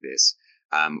services like this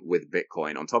with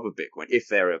Bitcoin on top of Bitcoin if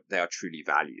they are truly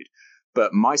valued.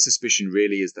 But my suspicion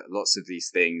really is that lots of these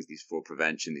things, these fraud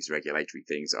prevention, these regulatory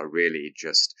things, are really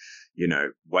just, you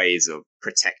know, ways of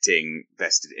protecting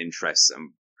vested interests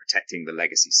and protecting the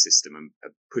legacy system and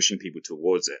pushing people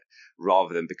towards it,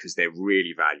 rather than because they're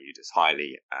really valued as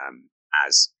highly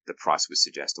as the price would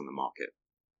suggest on the market.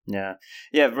 Yeah,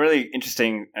 really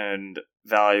interesting and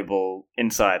valuable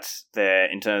insights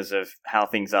there in terms of how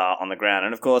things are on the ground.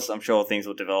 And of course, I'm sure things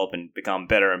will develop and become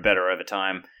better and better over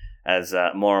time as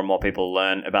more and more people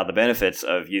learn about the benefits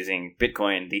of using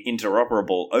Bitcoin, the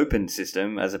interoperable open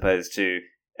system, as opposed to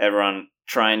everyone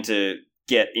trying to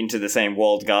get into the same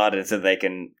walled garden so they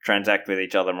can transact with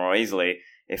each other more easily.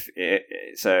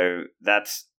 So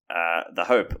that's the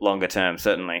hope longer term,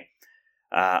 certainly.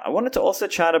 I wanted to also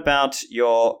chat about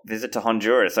your visit to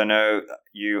Honduras. I know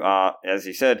you are, as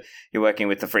you said, you're working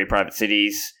with the Free Private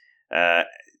Cities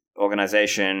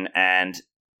organization, and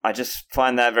I just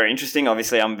find that very interesting.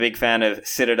 Obviously, I'm a big fan of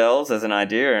citadels as an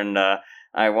idea, and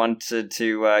I wanted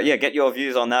to get your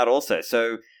views on that also.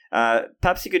 So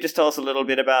perhaps you could just tell us a little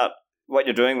bit about what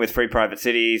you're doing with Free Private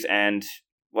Cities and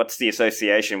what's the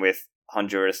association with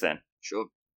Honduras then. Sure.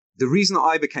 The reason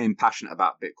I became passionate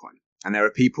about Bitcoin, and there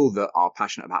are people that are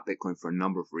passionate about Bitcoin for a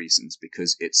number of reasons,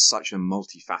 because it's such a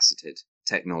multifaceted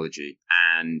technology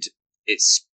and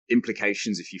its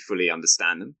implications, if you fully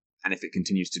understand them, and if it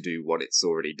continues to do what it's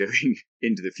already doing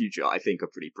into the future, I think are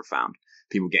pretty profound.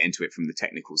 People get into it from the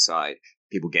technical side.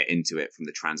 People get into it from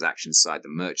the transaction side, the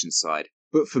merchant side.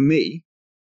 But for me,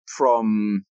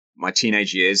 from my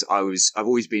teenage years, I've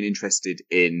always been interested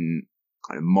in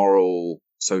kind of moral,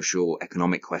 social,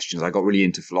 economic questions. I got really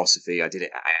into philosophy. I did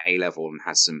it at A-level and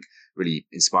had some really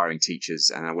inspiring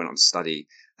teachers, and I went on to study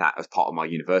that as part of my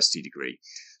university degree.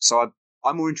 So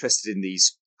I'm more interested in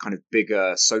these kind of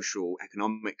bigger social,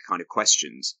 economic kind of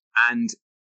questions. And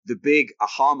the big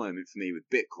aha moment for me with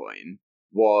Bitcoin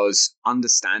was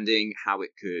understanding how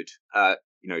it could,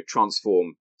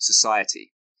 transform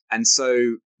society. And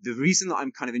so the reason that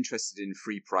I'm kind of interested in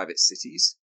free private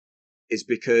cities is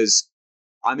because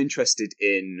I'm interested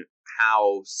in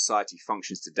how society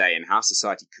functions today and how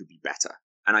society could be better.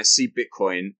 And I see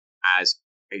Bitcoin as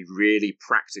a really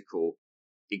practical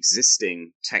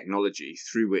existing technology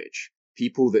through which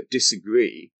people that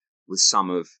disagree with some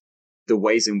of the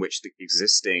ways in which the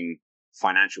existing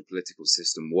financial political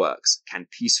system works can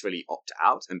peacefully opt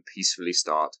out and peacefully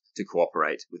start to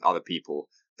cooperate with other people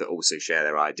that also share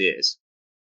their ideas.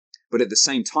 But at the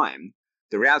same time,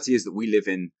 the reality is that we live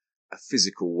in a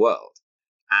physical world,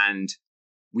 and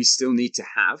we still need to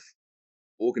have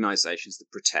organizations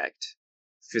that protect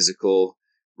physical,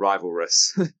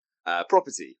 rivalrous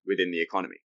property within the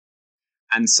economy.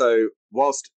 And so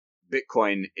whilst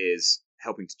Bitcoin is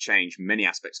helping to change many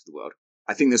aspects of the world,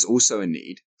 I think there's also a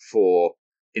need for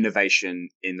innovation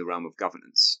in the realm of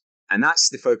governance. And that's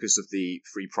the focus of the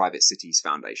Free Private Cities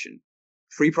Foundation.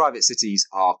 Free private cities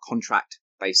are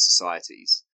contract-based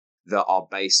societies that are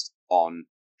based on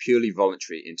purely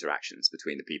voluntary interactions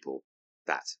between the people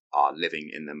that are living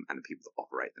in them and the people that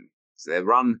operate them. So they're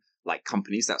run like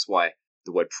companies. That's why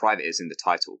the word private is in the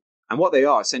title. And what they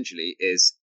are essentially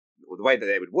is, or the way that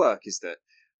they would work is that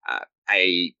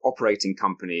a operating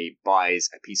company buys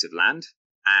a piece of land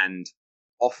and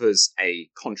offers a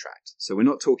contract. So we're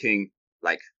not talking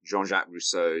like Jean-Jacques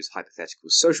Rousseau's hypothetical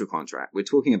social contract. We're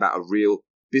talking about a real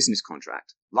business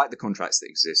contract, like the contracts that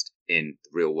exist in the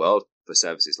real world for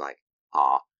services like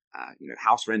our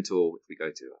house rental. If we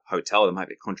go to a hotel, there might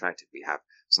be a contract. If we have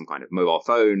some kind of mobile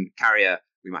phone carrier,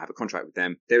 we might have a contract with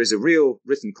them. There is a real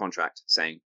written contract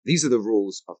saying, these are the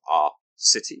rules of our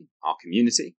city, our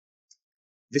community.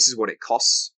 This is what it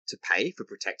costs to pay for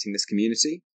protecting this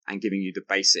community and giving you the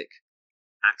basic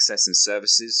access and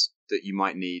services that you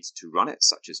might need to run it,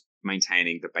 such as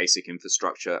maintaining the basic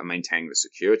infrastructure and maintaining the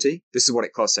security. This is what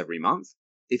it costs every month.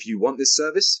 If you want this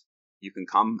service, you can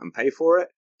come and pay for it.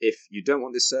 If you don't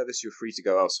want this service, you're free to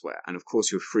go elsewhere. And of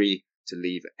course, you're free to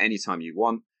leave at any time you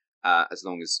want, as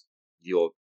long as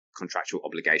your contractual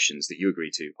obligations that you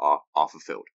agree to are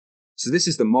fulfilled. So this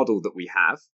is the model that we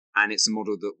have. And it's a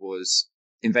model that was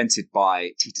invented by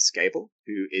Dieter Sgabel,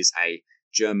 who is a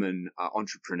German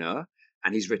entrepreneur.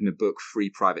 And he's written a book,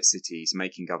 Free Private Cities,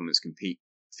 Making Governments Compete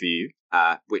for You,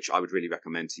 which I would really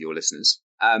recommend to your listeners.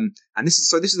 And this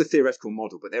is the theoretical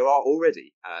model, but there are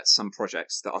already some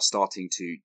projects that are starting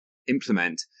to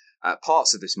implement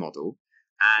parts of this model.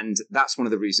 And that's one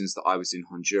of the reasons that I was in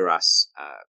Honduras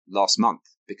last month,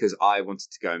 because I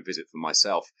wanted to go and visit for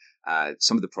myself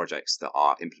some of the projects that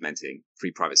are implementing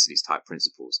free private cities type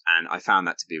principles. And I found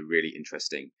that to be a really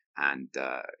interesting and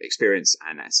experience,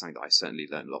 and something that I certainly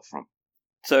learned a lot from.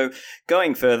 So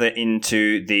going further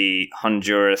into the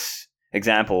Honduras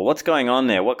example, what's going on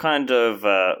there? What kind of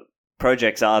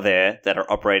projects are there that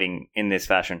are operating in this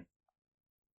fashion?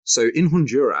 So in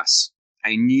Honduras,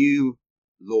 a new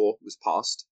law was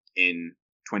passed in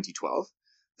 2012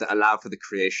 that allowed for the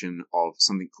creation of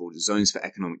something called Zones for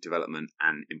Economic Development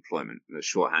and Employment. The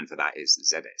shorthand for that is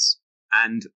ZEDES.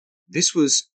 And this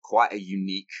was quite a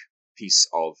unique piece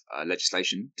of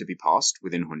legislation to be passed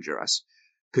within Honduras,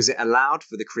 because it allowed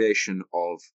for the creation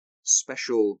of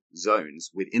special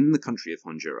zones within the country of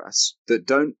Honduras that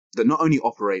not only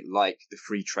operate like the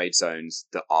free trade zones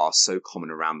that are so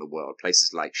common around the world,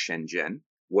 places like Shenzhen,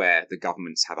 where the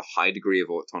governments have a high degree of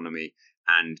autonomy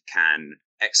and can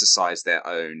exercise their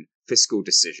own fiscal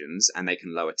decisions, and they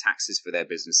can lower taxes for their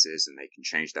businesses, and they can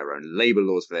change their own labor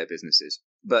laws for their businesses.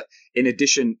 But in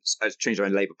addition, change their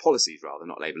own labor policies rather,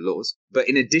 not labor laws. But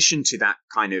in addition to that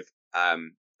kind of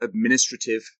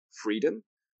administrative freedom,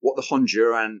 what the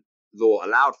Honduran law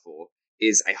allowed for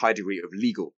is a high degree of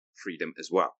legal freedom as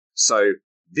well. So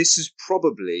this is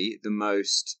probably the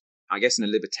most, I guess in a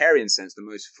libertarian sense, the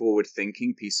most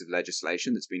forward-thinking piece of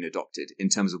legislation that's been adopted in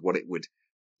terms of what it would,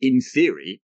 in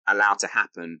theory, allow to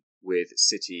happen with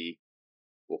city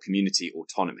or community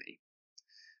autonomy.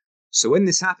 So when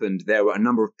this happened, there were a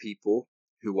number of people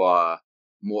who are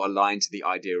more aligned to the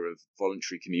idea of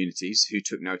voluntary communities who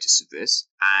took notice of this.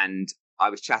 And I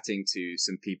was chatting to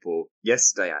some people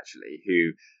yesterday, actually,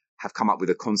 who have come up with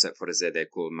a concept for a Zede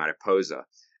called Mariposa.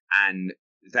 And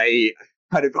they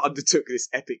kind of undertook this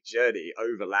epic journey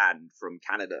overland from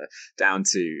Canada down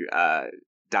to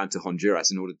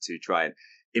Honduras in order to try and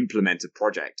implement a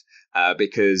project,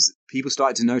 because people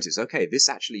started to notice, okay, this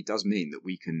actually does mean that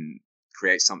we can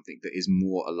create something that is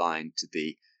more aligned to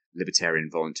the libertarian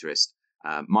voluntarist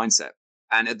mindset.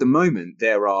 And at the moment,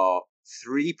 there are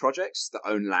 3 projects that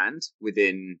own land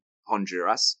within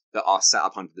Honduras that are set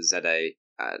up under the ZA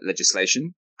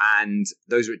legislation. And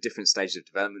those are at different stages of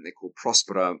development. They're called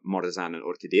Prospera, Morazan, and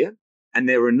Orquídea. And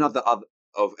there are another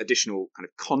of additional kind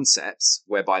of concepts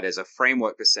whereby there's a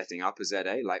framework for setting up a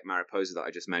ZA, like Mariposa that I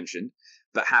just mentioned,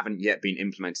 but haven't yet been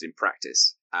implemented in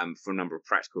practice for a number of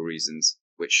practical reasons,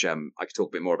 which I could talk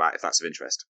a bit more about if that's of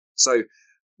interest. So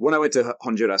when I went to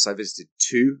Honduras, I visited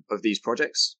 2 of these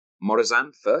projects,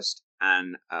 Morazan first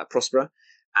and Prospera.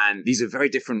 And these are very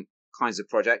different kinds of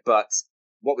project, but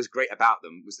what was great about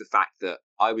them was the fact that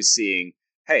I was seeing,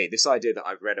 hey, this idea that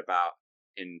I've read about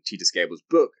in Tita Scable's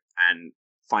book and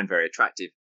find very attractive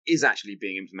is actually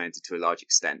being implemented to a large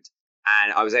extent.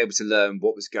 And I was able to learn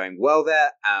what was going well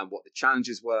there and what the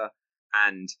challenges were,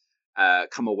 and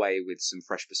come away with some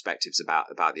fresh perspectives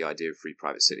about the idea of free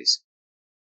private cities.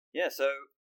 Yeah, so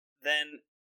then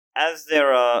as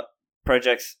there are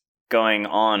projects going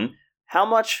on, how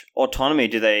much autonomy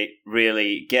do they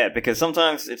really get? Because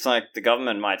sometimes it's like the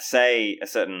government might say a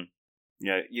certain,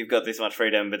 you've got this much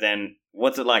freedom, but then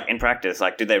what's it like in practice?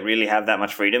 Like, do they really have that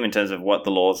much freedom in terms of what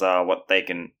the laws are, what they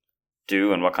can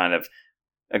do, and what kind of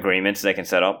agreements they can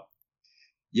set up?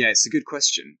 Yeah, it's a good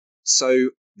question.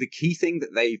 So the key thing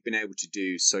that they've been able to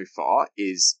do so far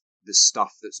is the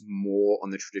stuff that's more on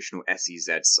the traditional SEZ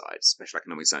side, special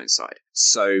economic zone side.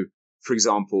 So, for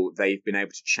example, they've been able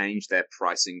to change their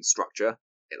pricing structure,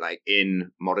 like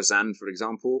in Morazan, for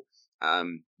example.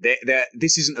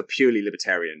 This isn't a purely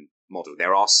libertarian model.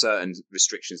 There are certain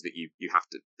restrictions that you have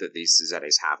to, that these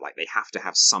ZAs have, like they have to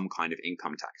have some kind of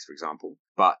income tax, for example.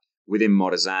 But within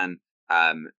Morazan,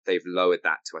 they've lowered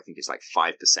that to, I think it's like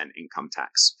 5% income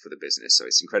tax for the business. So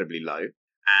it's incredibly low.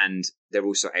 And they're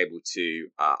also able to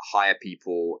hire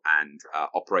people and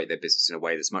operate their business in a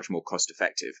way that's much more cost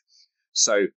effective.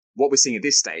 So what we're seeing at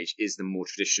this stage is the more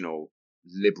traditional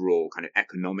liberal kind of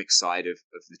economic side of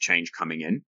the change coming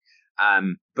in.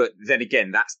 But then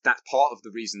again, that's part of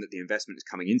the reason that the investment is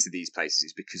coming into these places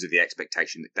is because of the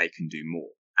expectation that they can do more.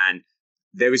 And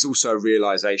there is also a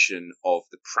realization of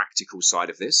the practical side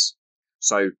of this.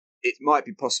 So it might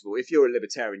be possible, if you're a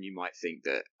libertarian, you might think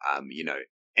that,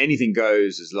 anything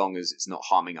goes as long as it's not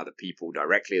harming other people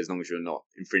directly, as long as you're not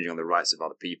infringing on the rights of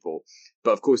other people.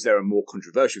 But of course, there are more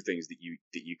controversial things that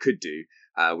you could do,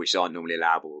 which aren't normally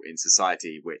allowable in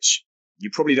society, which you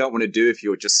probably don't want to do if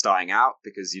you're just starting out,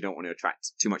 because you don't want to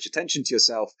attract too much attention to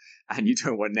yourself and you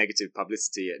don't want negative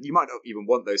publicity. And you might not even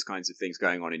want those kinds of things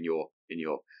going on in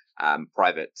your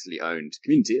privately owned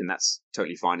community, and that's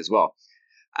totally fine as well.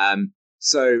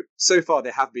 So far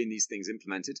there have been these things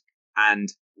implemented, and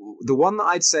the one that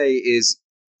I'd say is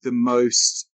the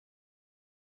most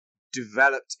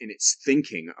developed in its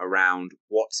thinking around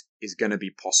what is going to be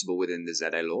possible within the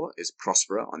ZA law is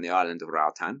Prospera on the island of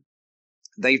Rautan.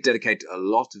 They've dedicated a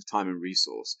lot of time and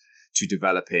resource to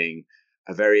developing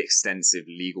a very extensive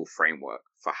legal framework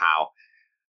for how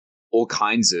all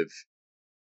kinds of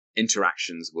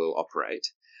interactions will operate.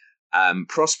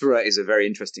 Prospera is a very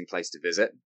interesting place to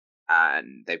visit,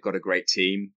 and they've got a great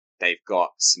team. They've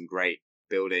got some great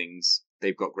buildings.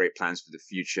 They've got great plans for the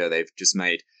future. They've just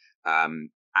made an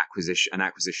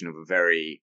acquisition of a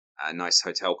very nice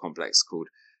hotel complex called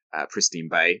Pristine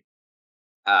Bay.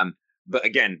 But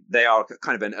again, they are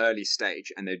kind of an early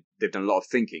stage, and they've done a lot of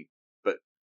thinking. But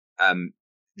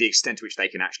the extent to which they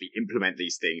can actually implement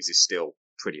these things is still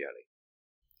pretty early.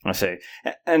 I see.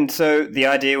 And so the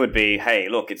idea would be, hey,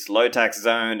 look, it's low tax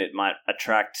zone. It might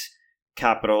attract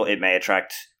capital. It may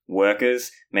attract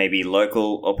workers, maybe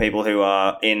local or people who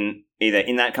are either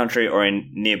in that country or in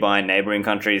nearby neighboring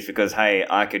countries because, hey,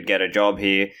 I could get a job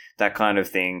here, that kind of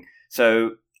thing.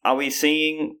 So are we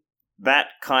seeing that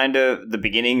kind of the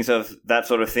beginnings of that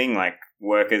sort of thing, like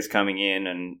workers coming in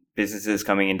and businesses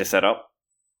coming in to set up?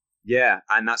 Yeah,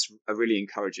 and that's a really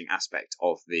encouraging aspect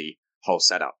of the whole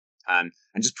setup. And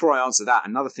just before I answer that,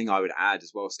 another thing I would add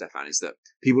as well, Stefan, is that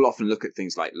people often look at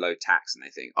things like low tax and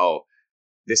they think, oh,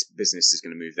 this business is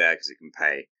going to move there because it can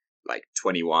pay like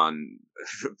 21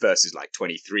 versus like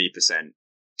 23%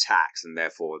 tax, and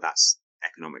therefore that's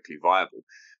economically viable.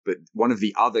 But one of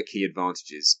the other key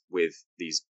advantages with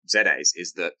these ZAs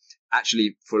is that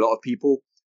actually for a lot of people,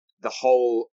 the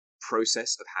whole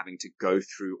process of having to go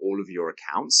through all of your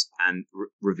accounts and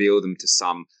reveal them to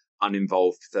some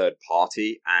uninvolved third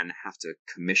party and have to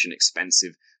commission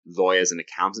expensive lawyers and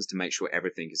accountants to make sure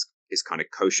everything is kind of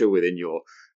kosher within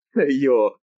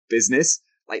your business,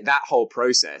 like that whole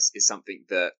process is something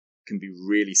that can be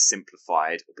really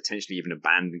simplified or potentially even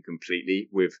abandoned completely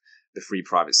with the free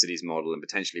private cities model and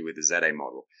potentially with the ZA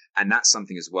model. And that's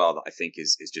something as well that I think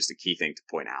is just a key thing to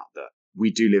point out, that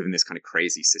we do live in this kind of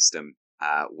crazy system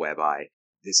whereby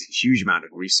there's a huge amount of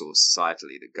resource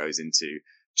societally that goes into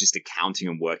just accounting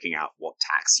and working out what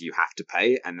tax you have to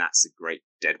pay. And that's a great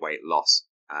deadweight loss,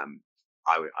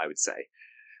 I would say.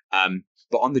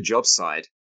 But on the job side,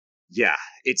 yeah,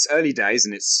 it's early days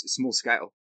and it's small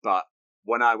scale. But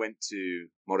when I went to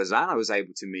Morazan, I was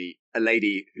able to meet a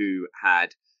lady who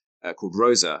had called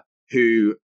Rosa,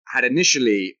 who had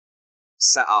initially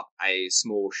set up a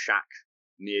small shack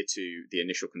near to the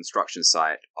initial construction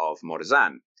site of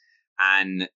Morazan.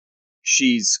 And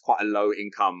she's quite a low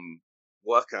income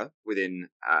worker within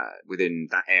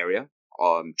that area,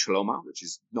 Choloma, which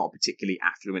is not a particularly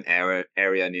affluent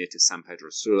area near to San Pedro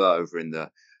Sula over in the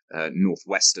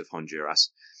northwest of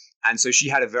Honduras. And so she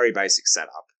had a very basic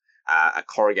setup, a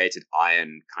corrugated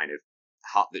iron kind of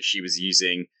hut that she was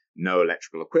using, no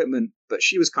electrical equipment, but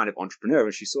she was kind of entrepreneur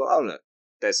and she saw, oh look,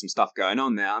 there's some stuff going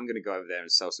on there. I'm going to go over there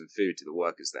and sell some food to the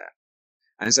workers there.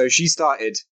 And so she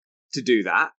started to do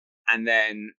that. And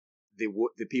then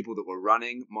the people that were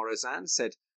running Morazan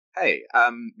said, hey,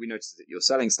 we noticed that you're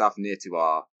selling stuff near to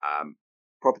our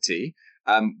property.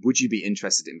 Would you be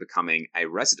interested in becoming a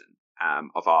resident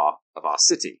of our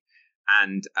city?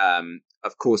 And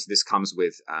of course, this comes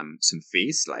with some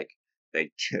fees. Like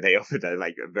they offered a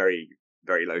very,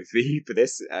 very low fee for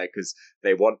this because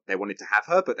they wanted to have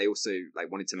her, but they also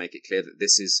wanted to make it clear that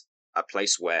this is a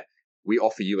place where we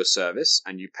offer you a service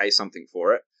and you pay something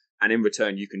for it, and in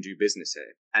return you can do business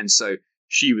here. And so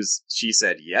she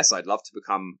said, yes, I'd love to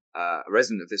become a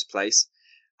resident of this place.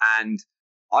 And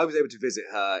I was able to visit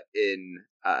her in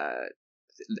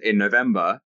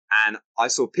November, and I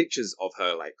saw pictures of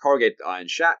her corrugated iron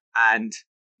shack, and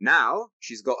now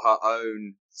she's got her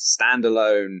own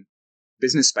standalone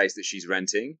business space that she's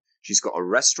renting. She's got a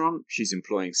restaurant, she's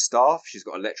employing staff, she's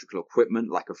got electrical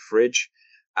equipment like a fridge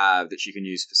that she can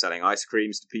use for selling ice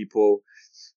creams to people.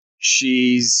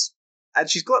 She's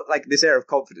got this air of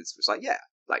confidence. It's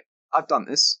I've done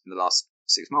this in the last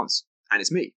 6 months and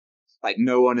it's me.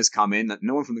 No one has come in,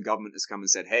 no one from the government has come and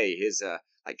said, hey, here's a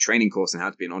training course on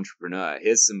how to be an entrepreneur.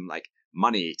 Here's some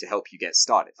money to help you get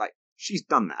started. She's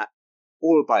done that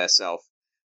all by herself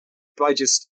by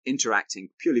just interacting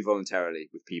purely voluntarily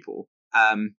with people.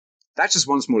 That's just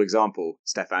one small example,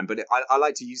 Stefan, but I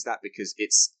like to use that because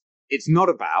it's not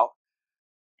about,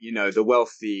 the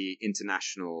wealthy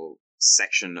international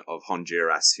section of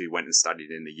Honduras who went and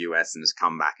studied in the US and has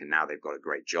come back and now they've got a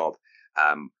great job,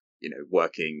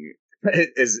 working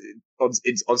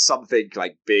on something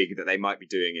big that they might be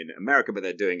doing in America, but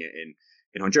they're doing it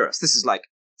in Honduras. This is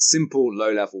simple,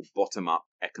 low-level, bottom-up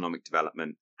economic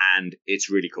development, and it's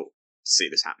really cool to see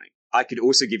this happening. I could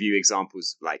also give you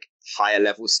examples of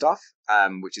higher-level stuff,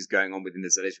 which is going on within the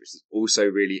ZAs, which is also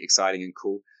really exciting and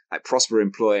cool. Prosper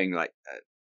employing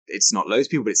it's not loads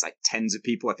of people, but it's tens of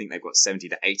people. I think they've got 70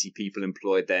 to 80 people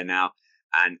employed there now.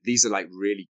 And these are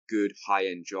really good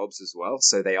high-end jobs as well.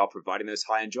 So they are providing those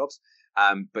high-end jobs.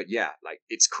 But yeah,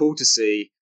 it's cool to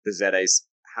see the ZAs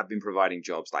have been providing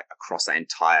jobs across the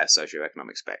entire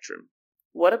socioeconomic spectrum.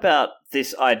 What about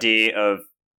this idea of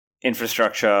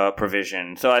infrastructure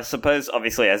provision? So I suppose,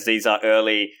 obviously, as these are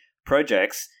early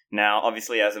projects, now,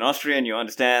 obviously, as an Austrian, you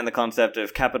understand the concept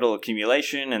of capital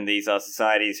accumulation, and these are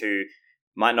societies who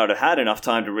might not have had enough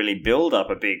time to really build up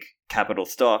a big capital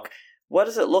stock. What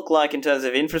does it look like in terms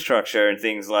of infrastructure and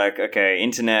things like,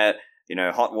 internet,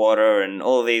 hot water and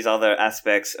all these other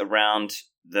aspects around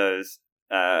those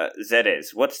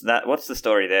ZAs. What's the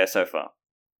story there so far?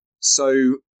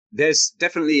 So there's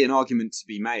definitely an argument to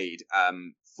be made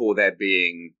for there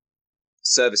being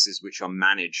services which are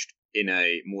managed in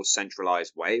a more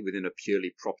centralized way within a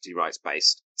purely property rights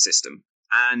based system.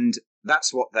 And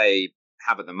that's what they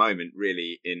have at the moment,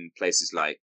 really, in places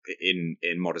like in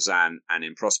Morazan and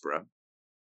in Prospera.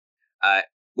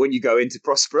 When you go into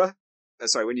Morazan,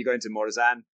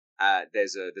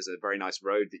 there's a very nice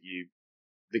road that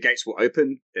the gates will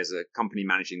open. There's a company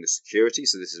managing the security,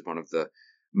 so this is one of the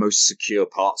most secure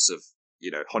parts of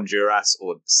Honduras,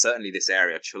 or certainly this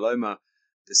area. Choloma,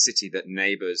 the city that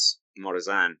neighbors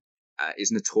Morazan,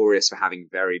 is notorious for having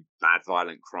very bad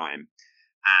violent crime.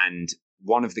 And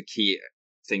one of the key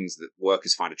things that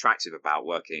workers find attractive about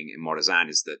working in Morazan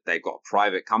is that they've got a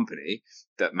private company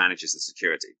that manages the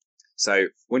security. So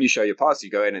when you show your pass, you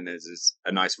go in and there's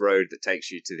a nice road that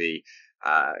takes you to the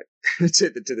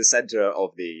to the center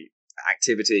of the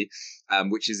activity,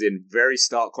 which is in very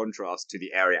stark contrast to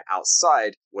the area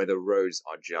outside where the roads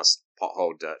are just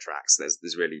pothole dirt tracks.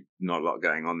 There's really not a lot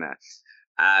going on there.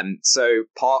 So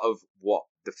part of what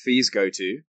the fees go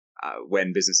to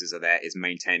when businesses are there is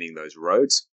maintaining those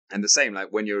roads. And the same, like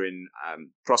when you're in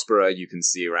Prospera, you can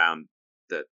see around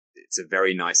that it's a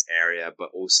very nice area, but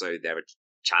also there are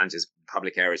challenges,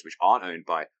 public areas which aren't owned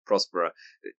by Prospera.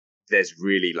 There's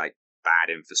really like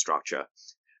bad infrastructure.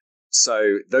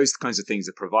 So those kinds of things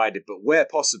are provided, but where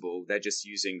possible, they're just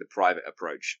using the private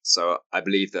approach. So I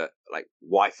believe that like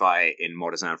Wi-Fi in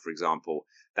Morazan, for example,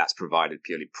 that's provided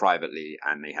purely privately,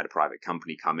 and they had a private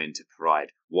company come in to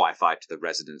provide Wi-Fi to the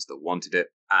residents that wanted it.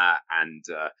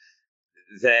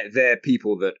 They're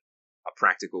people that are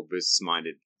practical,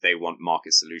 business-minded. They want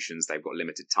market solutions. They've got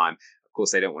limited time. Of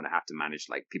course, they don't want to have to manage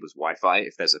like people's Wi-Fi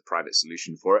if there's a private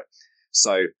solution for it.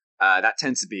 So that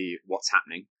tends to be what's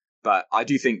happening. But I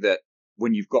do think that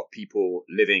when you've got people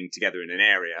living together in an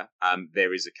area,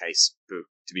 there is a case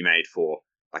to be made for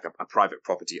like a private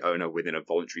property owner within a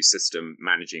voluntary system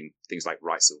managing things like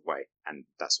rights of way, and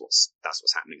that's what's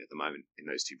happening at the moment in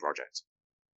those two projects.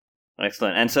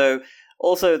 Excellent. And so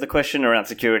also the question around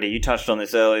security, you touched on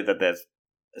this earlier, that there's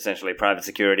essentially private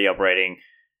security operating.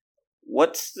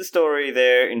 What's the story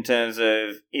there in terms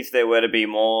of if there were to be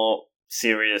more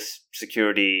serious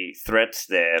security threats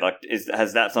there? Like,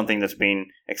 has that something that's been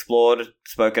explored,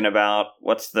 spoken about?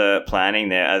 What's the planning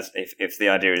there, as if the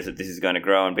idea is that this is going to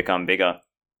grow and become bigger?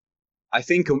 I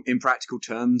think in practical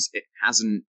terms, it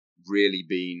hasn't really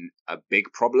been a big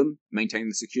problem maintaining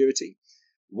the security.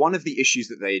 One of the issues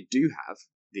that they do have,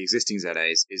 the existing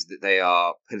ZAs, is that they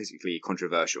are politically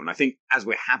controversial. And I think as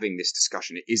we're having this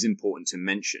discussion, it is important to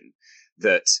mention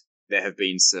that there have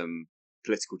been some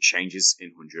political changes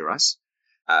in Honduras.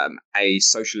 A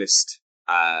socialist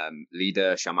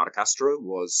leader, Xiomara Castro,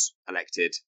 was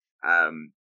elected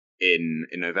in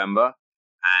November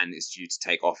and is due to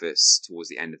take office towards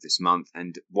the end of this month.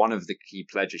 And one of the key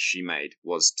pledges she made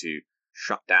was to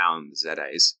shut down the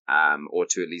ZAs, or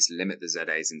to at least limit the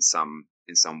ZAs in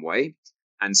some way.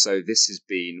 And so this has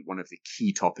been one of the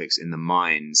key topics in the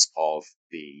minds of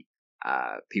the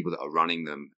people that are running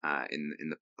them in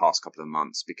the past couple of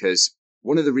months, because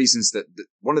one of the things that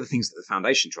the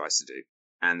foundation tries to do,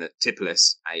 and that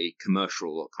Tipolis, a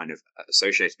commercial kind of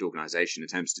associated organization,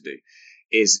 attempts to do,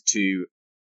 is to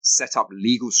set up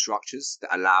legal structures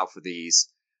that allow for these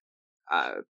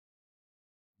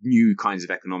new kinds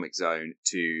of economic zone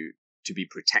to be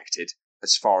protected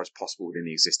as far as possible within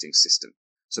the existing system.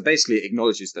 So basically, it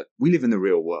acknowledges that we live in the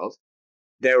real world.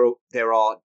 We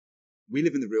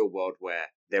live in the real world where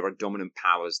there are dominant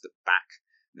powers that back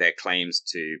their claims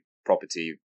to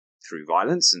property through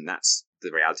violence, and that's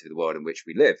the reality of the world in which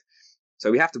we live. So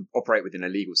we have to operate within a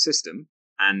legal system,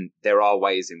 and there are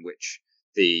ways in which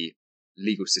the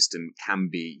legal system can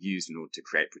be used in order to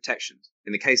create protections.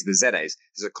 In the case of the ZAs,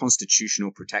 there's a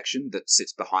constitutional protection that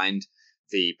sits behind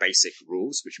the basic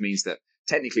rules, which means that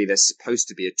technically there's supposed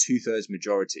to be a 2/3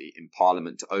 majority in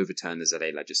parliament to overturn the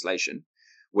ZA legislation,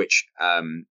 which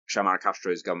Xiomara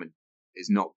Castro's government is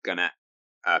not going to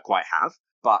quite have,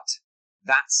 but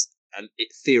that's a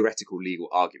theoretical legal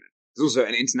argument. There's also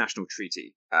an international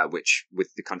treaty, which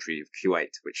with the country of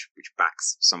Kuwait, which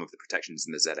backs some of the protections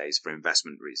in the ZAs for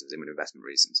investment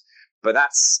reasons. But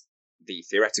that's the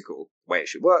theoretical way it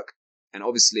should work. And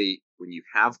obviously, when you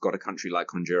have got a country like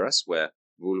Honduras, where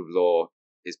rule of law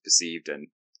is perceived and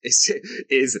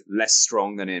is less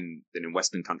strong than in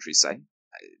Western countries, say,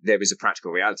 there is a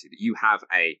practical reality that you have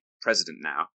a president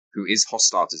now who is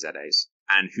hostile to ZAs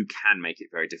and who can make it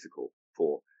very difficult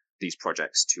for these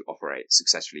projects to operate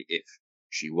successfully if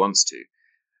she wants to.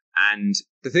 And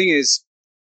the thing is,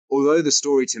 although the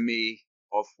story to me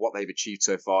of what they've achieved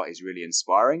so far is really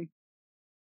inspiring,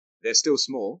 they're still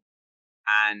small.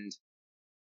 And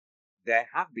there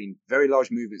have been very large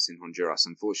movements in Honduras,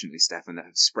 unfortunately, Stefan, that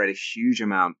have spread a huge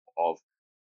amount of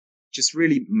just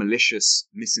really malicious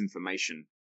misinformation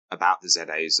about the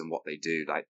ZAs and what they do,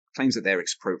 like claims that they're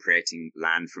expropriating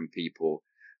land from people,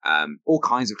 all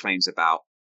kinds of claims about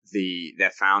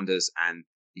their founders and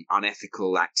the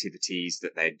unethical activities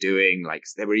that they're doing. Like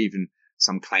there were even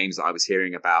some claims that I was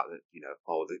hearing about that,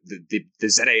 the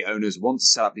ZA owners want to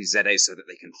set up these ZAs so that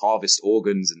they can harvest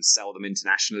organs and sell them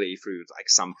internationally through like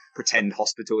some pretend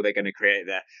hospital they're going to create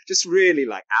there. Just really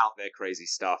like out there crazy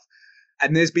stuff.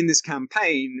 And there's been this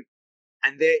campaign,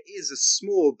 and there is a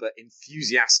small but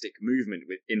enthusiastic movement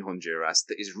in Honduras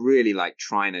that is really like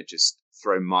trying to just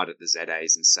throw mud at the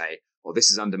ZAs and say, well,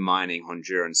 this is undermining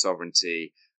Honduran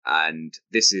sovereignty. And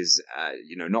this is,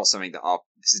 not something that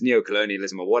this is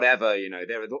neocolonialism or whatever.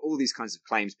 There are all these kinds of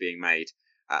claims being made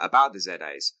about the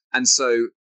ZAs. And so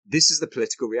this is the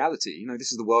political reality.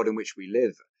 This is the world in which we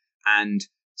live. And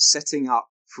setting up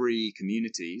free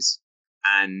communities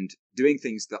and doing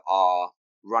things that are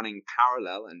running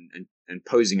parallel and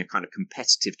posing a kind of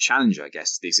competitive challenge, I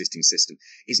guess, to the existing system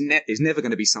is never going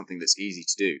to be something that's easy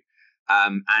to do.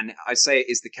 And I say it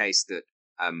is the case that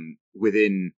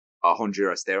within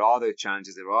Honduras, there are those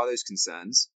challenges, there are those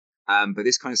concerns, but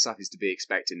this kind of stuff is to be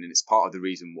expected, and it's part of the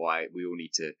reason why we all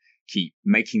need to keep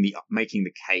making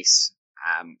the case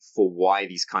for why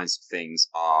these kinds of things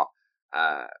are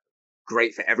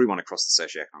great for everyone across the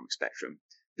socioeconomic spectrum,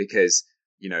 because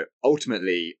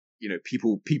ultimately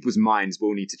people's minds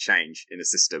will need to change in a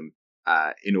system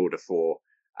in order for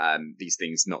these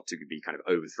things not to be kind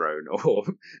of overthrown or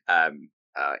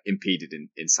impeded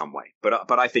in some way.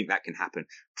 But I think that can happen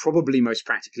probably most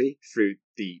practically through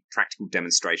the practical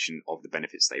demonstration of the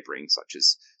benefits they bring, such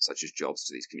as jobs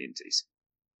to these communities.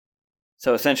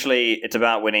 So essentially, it's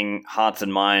about winning hearts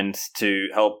and minds to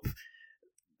help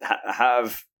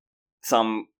have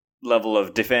some level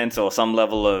of defense or some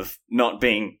level of not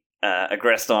being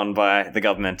aggressed on by the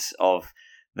government of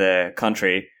the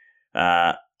country.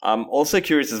 I'm also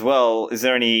curious as well,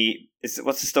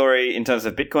 what's the story in terms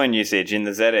of Bitcoin usage in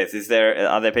the ZS?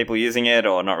 Are there people using it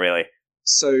or not really?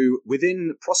 So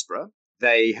within Prospera,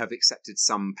 they have accepted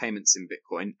some payments in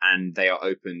Bitcoin, and they are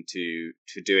open to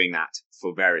doing that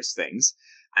for various things.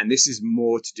 And this is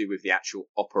more to do with the actual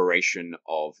operation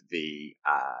of the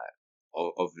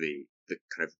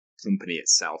kind of company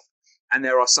itself. And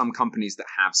there are some companies that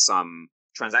have some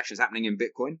transactions happening in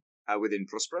Bitcoin within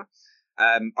Prospera.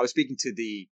 I was speaking to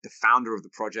the founder of the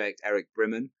project, Eric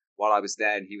Brimman, while I was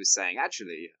there, and he was saying,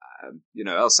 actually,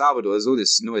 El Salvador, there's all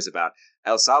this noise about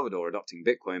El Salvador adopting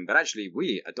Bitcoin, but actually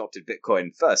we adopted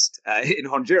Bitcoin first in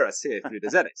Honduras here through the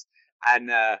ZAs.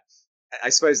 And I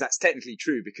suppose that's technically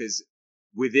true because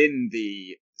within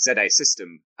the ZA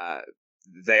system,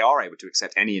 they are able to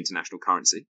accept any international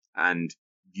currency and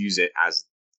use it as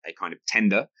a kind of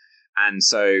tender. And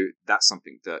so that's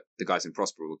something that the guys in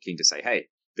Prospera were keen to say, hey,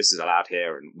 this is allowed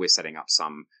here, and we're setting up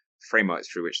some frameworks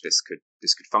through which this could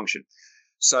function.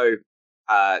 So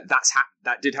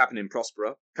that did happen in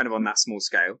Prospera, kind of on that small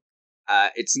scale.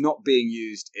 It's not being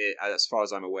used, as far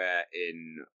as I'm aware,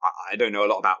 I don't know a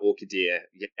lot about Orchidea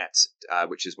yet,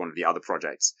 which is one of the other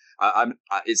projects.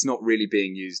 It's not really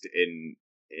being used in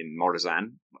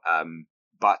Morazan,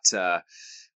 but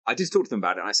I did talk to them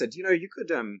about it, and I said, you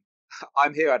could,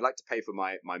 I'm here, I'd like to pay for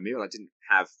my meal. I didn't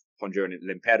have Honduran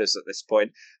limperos at this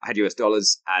point. I had US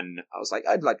dollars, and I was like,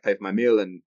 I'd like to pay for my meal,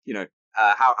 and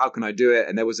how can I do it?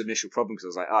 And there was an initial problem because I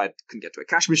was like, I couldn't get to a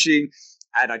cash machine,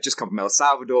 and I'd just come from El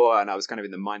Salvador, and I was kind of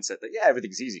in the mindset that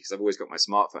everything's easy because I've always got my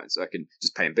smartphone, so I can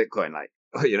just pay in Bitcoin, like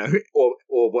or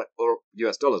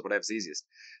US dollars, whatever's easiest.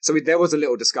 So there was a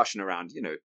little discussion around,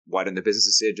 why don't the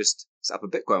businesses here just set up a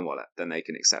Bitcoin wallet? Then they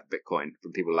can accept Bitcoin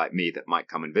from people like me that might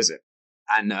come and visit.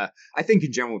 And I think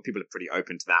in general people are pretty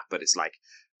open to that, but it's like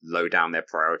low down their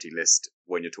priority list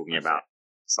when you're talking about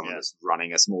someone that's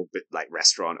running a small bit like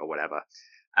restaurant or whatever.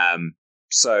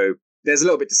 So there's a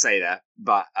little bit to say there,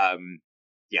 but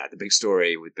the big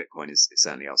story with Bitcoin is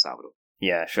certainly El Salvador.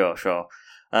 Yeah, sure.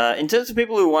 In terms of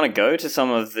people who want to go to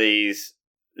some of these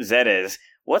ZAs,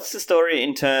 what's the story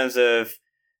in terms of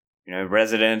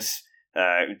residents?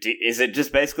 Is it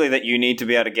just basically that you need to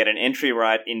be able to get an entry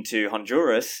right into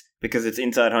Honduras because it's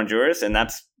inside Honduras, and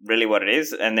that's really what it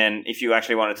is? And then if you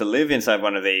actually wanted to live inside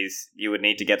one of these, you would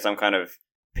need to get some kind of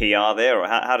PR there, or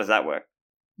how does that work?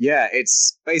 Yeah,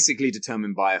 it's basically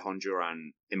determined by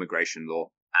Honduran immigration law.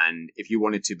 And if you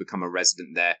wanted to become a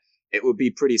resident there, it would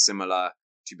be pretty similar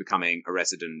to becoming a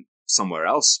resident somewhere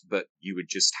else, but you would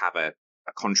just have a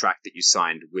contract that you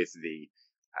signed with the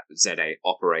ZA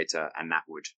operator, and that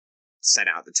would set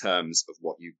out the terms of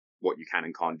what you can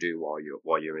and can't do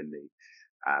while you're in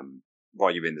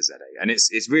the ZA. And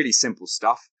it's really simple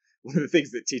stuff. One of the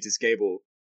things that Titus Gable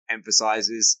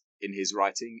emphasizes in his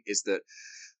writing is that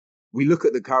we look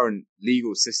at the current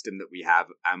legal system that we have,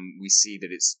 and we see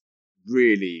that it's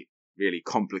really, really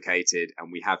complicated,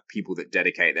 and we have people that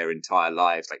dedicate their entire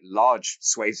lives, like large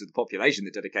swathes of the population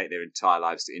that dedicate their entire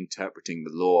lives to interpreting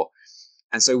the law.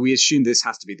 And so we assume this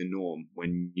has to be the norm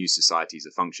when new societies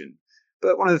are functioning.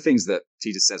 But one of the things that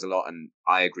Titus says a lot, and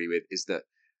I agree with, is that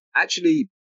actually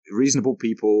reasonable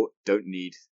people don't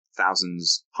need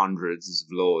thousands, hundreds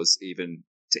of laws even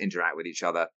to interact with each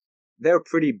other. There are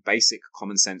pretty basic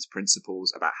common sense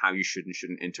principles about how you should and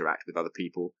shouldn't interact with other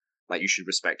people. Like, you should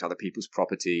respect other people's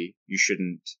property. You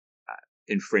shouldn't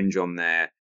infringe on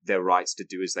their rights to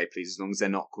do as they please, as long as they're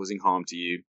not causing harm to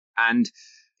you. And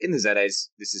in the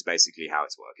ZAs, this is basically how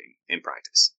it's working in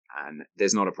practice, and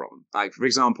there's not a problem. Like, for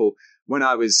example, when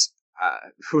I was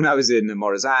in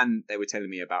Morazan, they were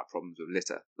telling me about problems with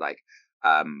litter. Like,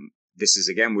 this is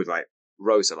again with like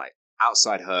Rosa. Like,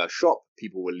 outside her shop,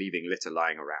 people were leaving litter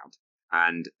lying around,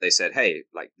 and they said, "Hey,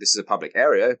 like, this is a public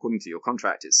area. According to your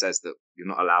contract, it says that you're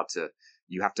not allowed to.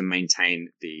 You have to maintain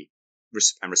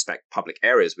and respect public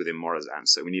areas within Morazan.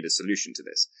 So we need a solution to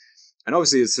this." And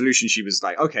obviously, the solution, she was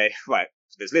like, "Okay, right.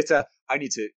 So there's litter. I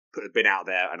need to put a bin out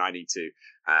there, and I need to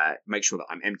make sure that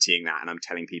I'm emptying that, and I'm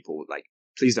telling people, like,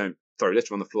 please don't throw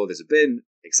litter on the floor. There's a bin,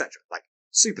 etc." Like,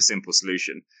 super simple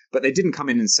solution. But they didn't come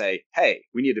in and say, "Hey,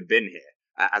 we need a bin here,"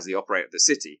 as the operator of the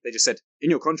city. They just said, "In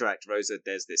your contract, Rosa,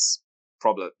 there's this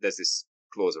problem. There's this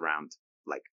clause around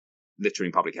like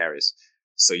littering public areas.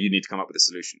 So you need to come up with a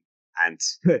solution." And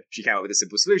she came up with a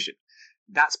simple solution.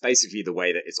 That's basically the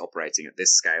way that it's operating at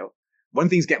this scale. When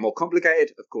things get more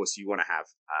complicated, of course, you want to have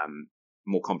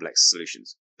more complex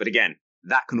solutions. But again,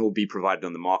 that can all be provided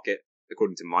on the market,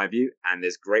 according to my view. And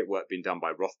there's great work being done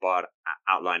by Rothbard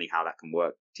outlining how that can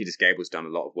work. Titus Gable's done a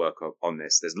lot of work on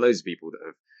this. There's loads of people that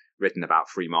have written about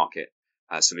free market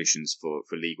solutions for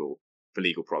legal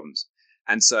problems.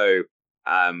 And so,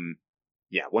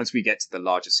 once we get to the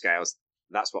larger scales,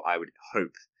 that's what I would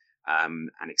hope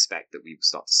and expect that we will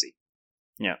start to see.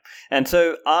 Yeah. And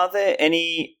so, are there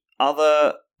any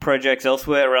other projects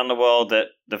elsewhere around the world that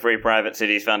the Free Private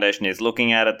Cities Foundation is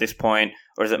looking at this point,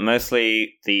 or is it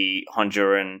mostly the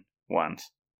Honduran ones?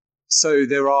 So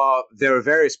there are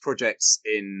various projects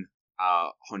in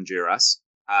Honduras.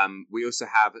 We also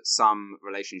have some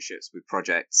relationships with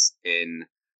projects in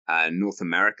North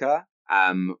America,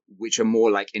 which are more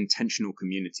like intentional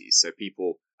communities. So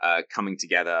people coming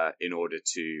together in order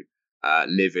to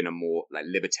live in a more like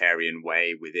libertarian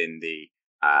way within the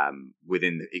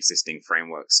existing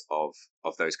frameworks of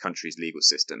those countries' legal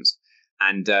systems.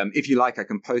 And if you like, I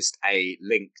can post a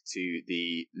link to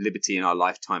the Liberty in Our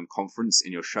Lifetime conference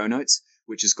in your show notes,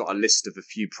 which has got a list of a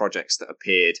few projects that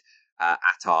appeared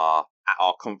at our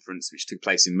conference, which took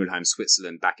place in Mülheim,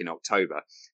 Switzerland, back in October.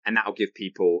 And that will give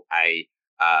people a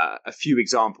few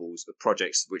examples of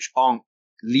projects which aren't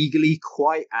legally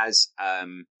quite as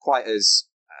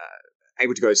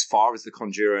able to go as far as the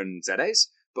Honduran ZAs,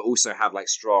 but also have like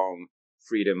strong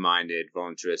freedom-minded,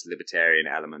 voluntarist, libertarian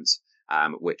elements,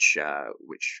 which are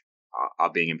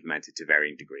being implemented to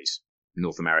varying degrees.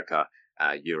 North America,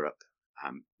 Europe,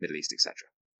 Middle East, etc.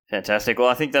 Fantastic. Well,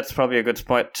 I think that's probably a good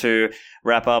spot to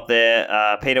wrap up there.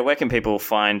 Peter, where can people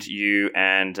find you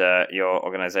and your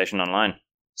organization online?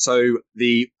 So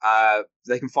they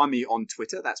can find me on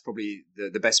Twitter. That's probably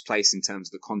the best place in terms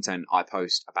of the content I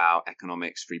post about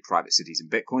economics, free private cities, and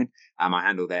Bitcoin. My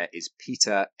handle there is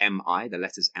Peter MI, the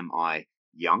letters MI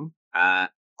Young.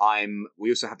 We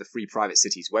also have the Free Private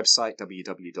Cities website,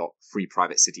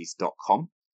 www.freeprivatecities.com.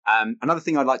 Another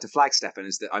thing I'd like to flag, Stefan,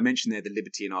 is that I mentioned there the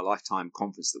Liberty in Our Lifetime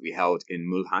conference that we held in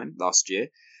Mülheim last year.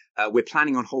 We're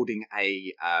planning on holding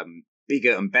a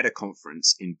bigger and better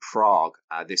conference in Prague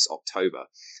this October.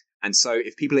 And so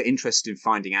if people are interested in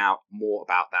finding out more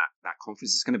about that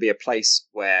conference, it's going to be a place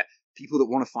where people that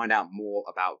want to find out more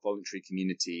about voluntary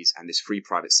communities and this free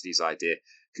private cities idea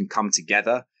can come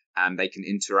together, and they can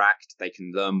interact. They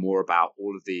can learn more about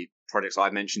all of the projects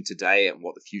I've mentioned today and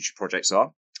what the future projects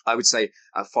are. I would say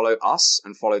follow us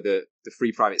and follow the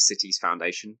Free Private Cities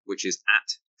Foundation, which is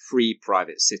at Free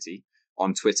Private City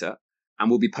on Twitter. And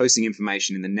we'll be posting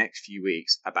information in the next few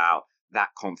weeks about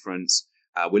that conference.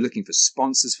 We're looking for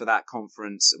sponsors for that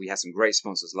conference. We had some great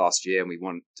sponsors last year, and we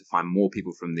want to find more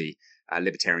people from the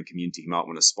libertarian community who might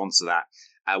want to sponsor that.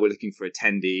 We're looking for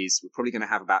attendees. We're probably going to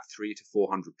have about 300 to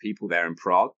 400 people there in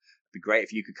Prague. It'd be great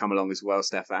if you could come along as well,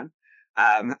 Stefan.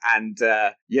 That's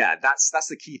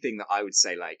the key thing that I would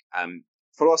say.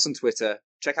 Follow us on Twitter,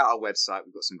 check out our website.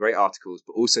 We've got some great articles,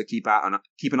 but also keep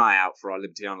an eye out for our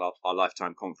Liberty on Our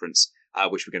Lifetime conference,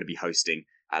 which we're going to be hosting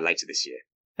later this year.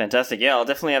 Fantastic. Yeah, I'll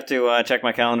definitely have to check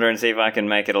my calendar and see if I can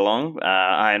make it along.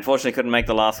 I unfortunately couldn't make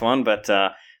the last one, but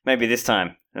maybe this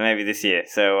time, maybe this year.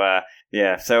 So,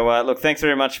 look, thanks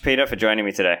very much, Peter, for joining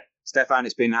me today. Stefan,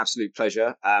 it's been an absolute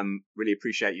pleasure. Really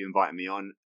appreciate you inviting me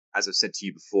on. As I've said to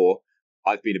you before,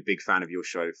 I've been a big fan of your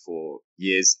show for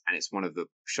years, and it's one of the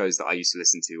shows that I used to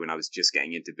listen to when I was just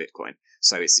getting into Bitcoin.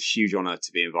 So it's a huge honor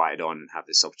to be invited on and have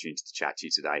this opportunity to chat to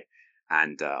you today,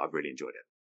 and I've really enjoyed it.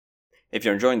 If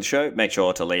you're enjoying the show, make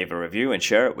sure to leave a review and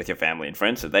share it with your family and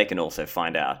friends so they can also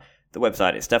find out. The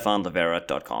website is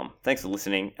stefanlivera.com. Thanks for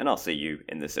listening, and I'll see you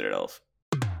in the Citadels.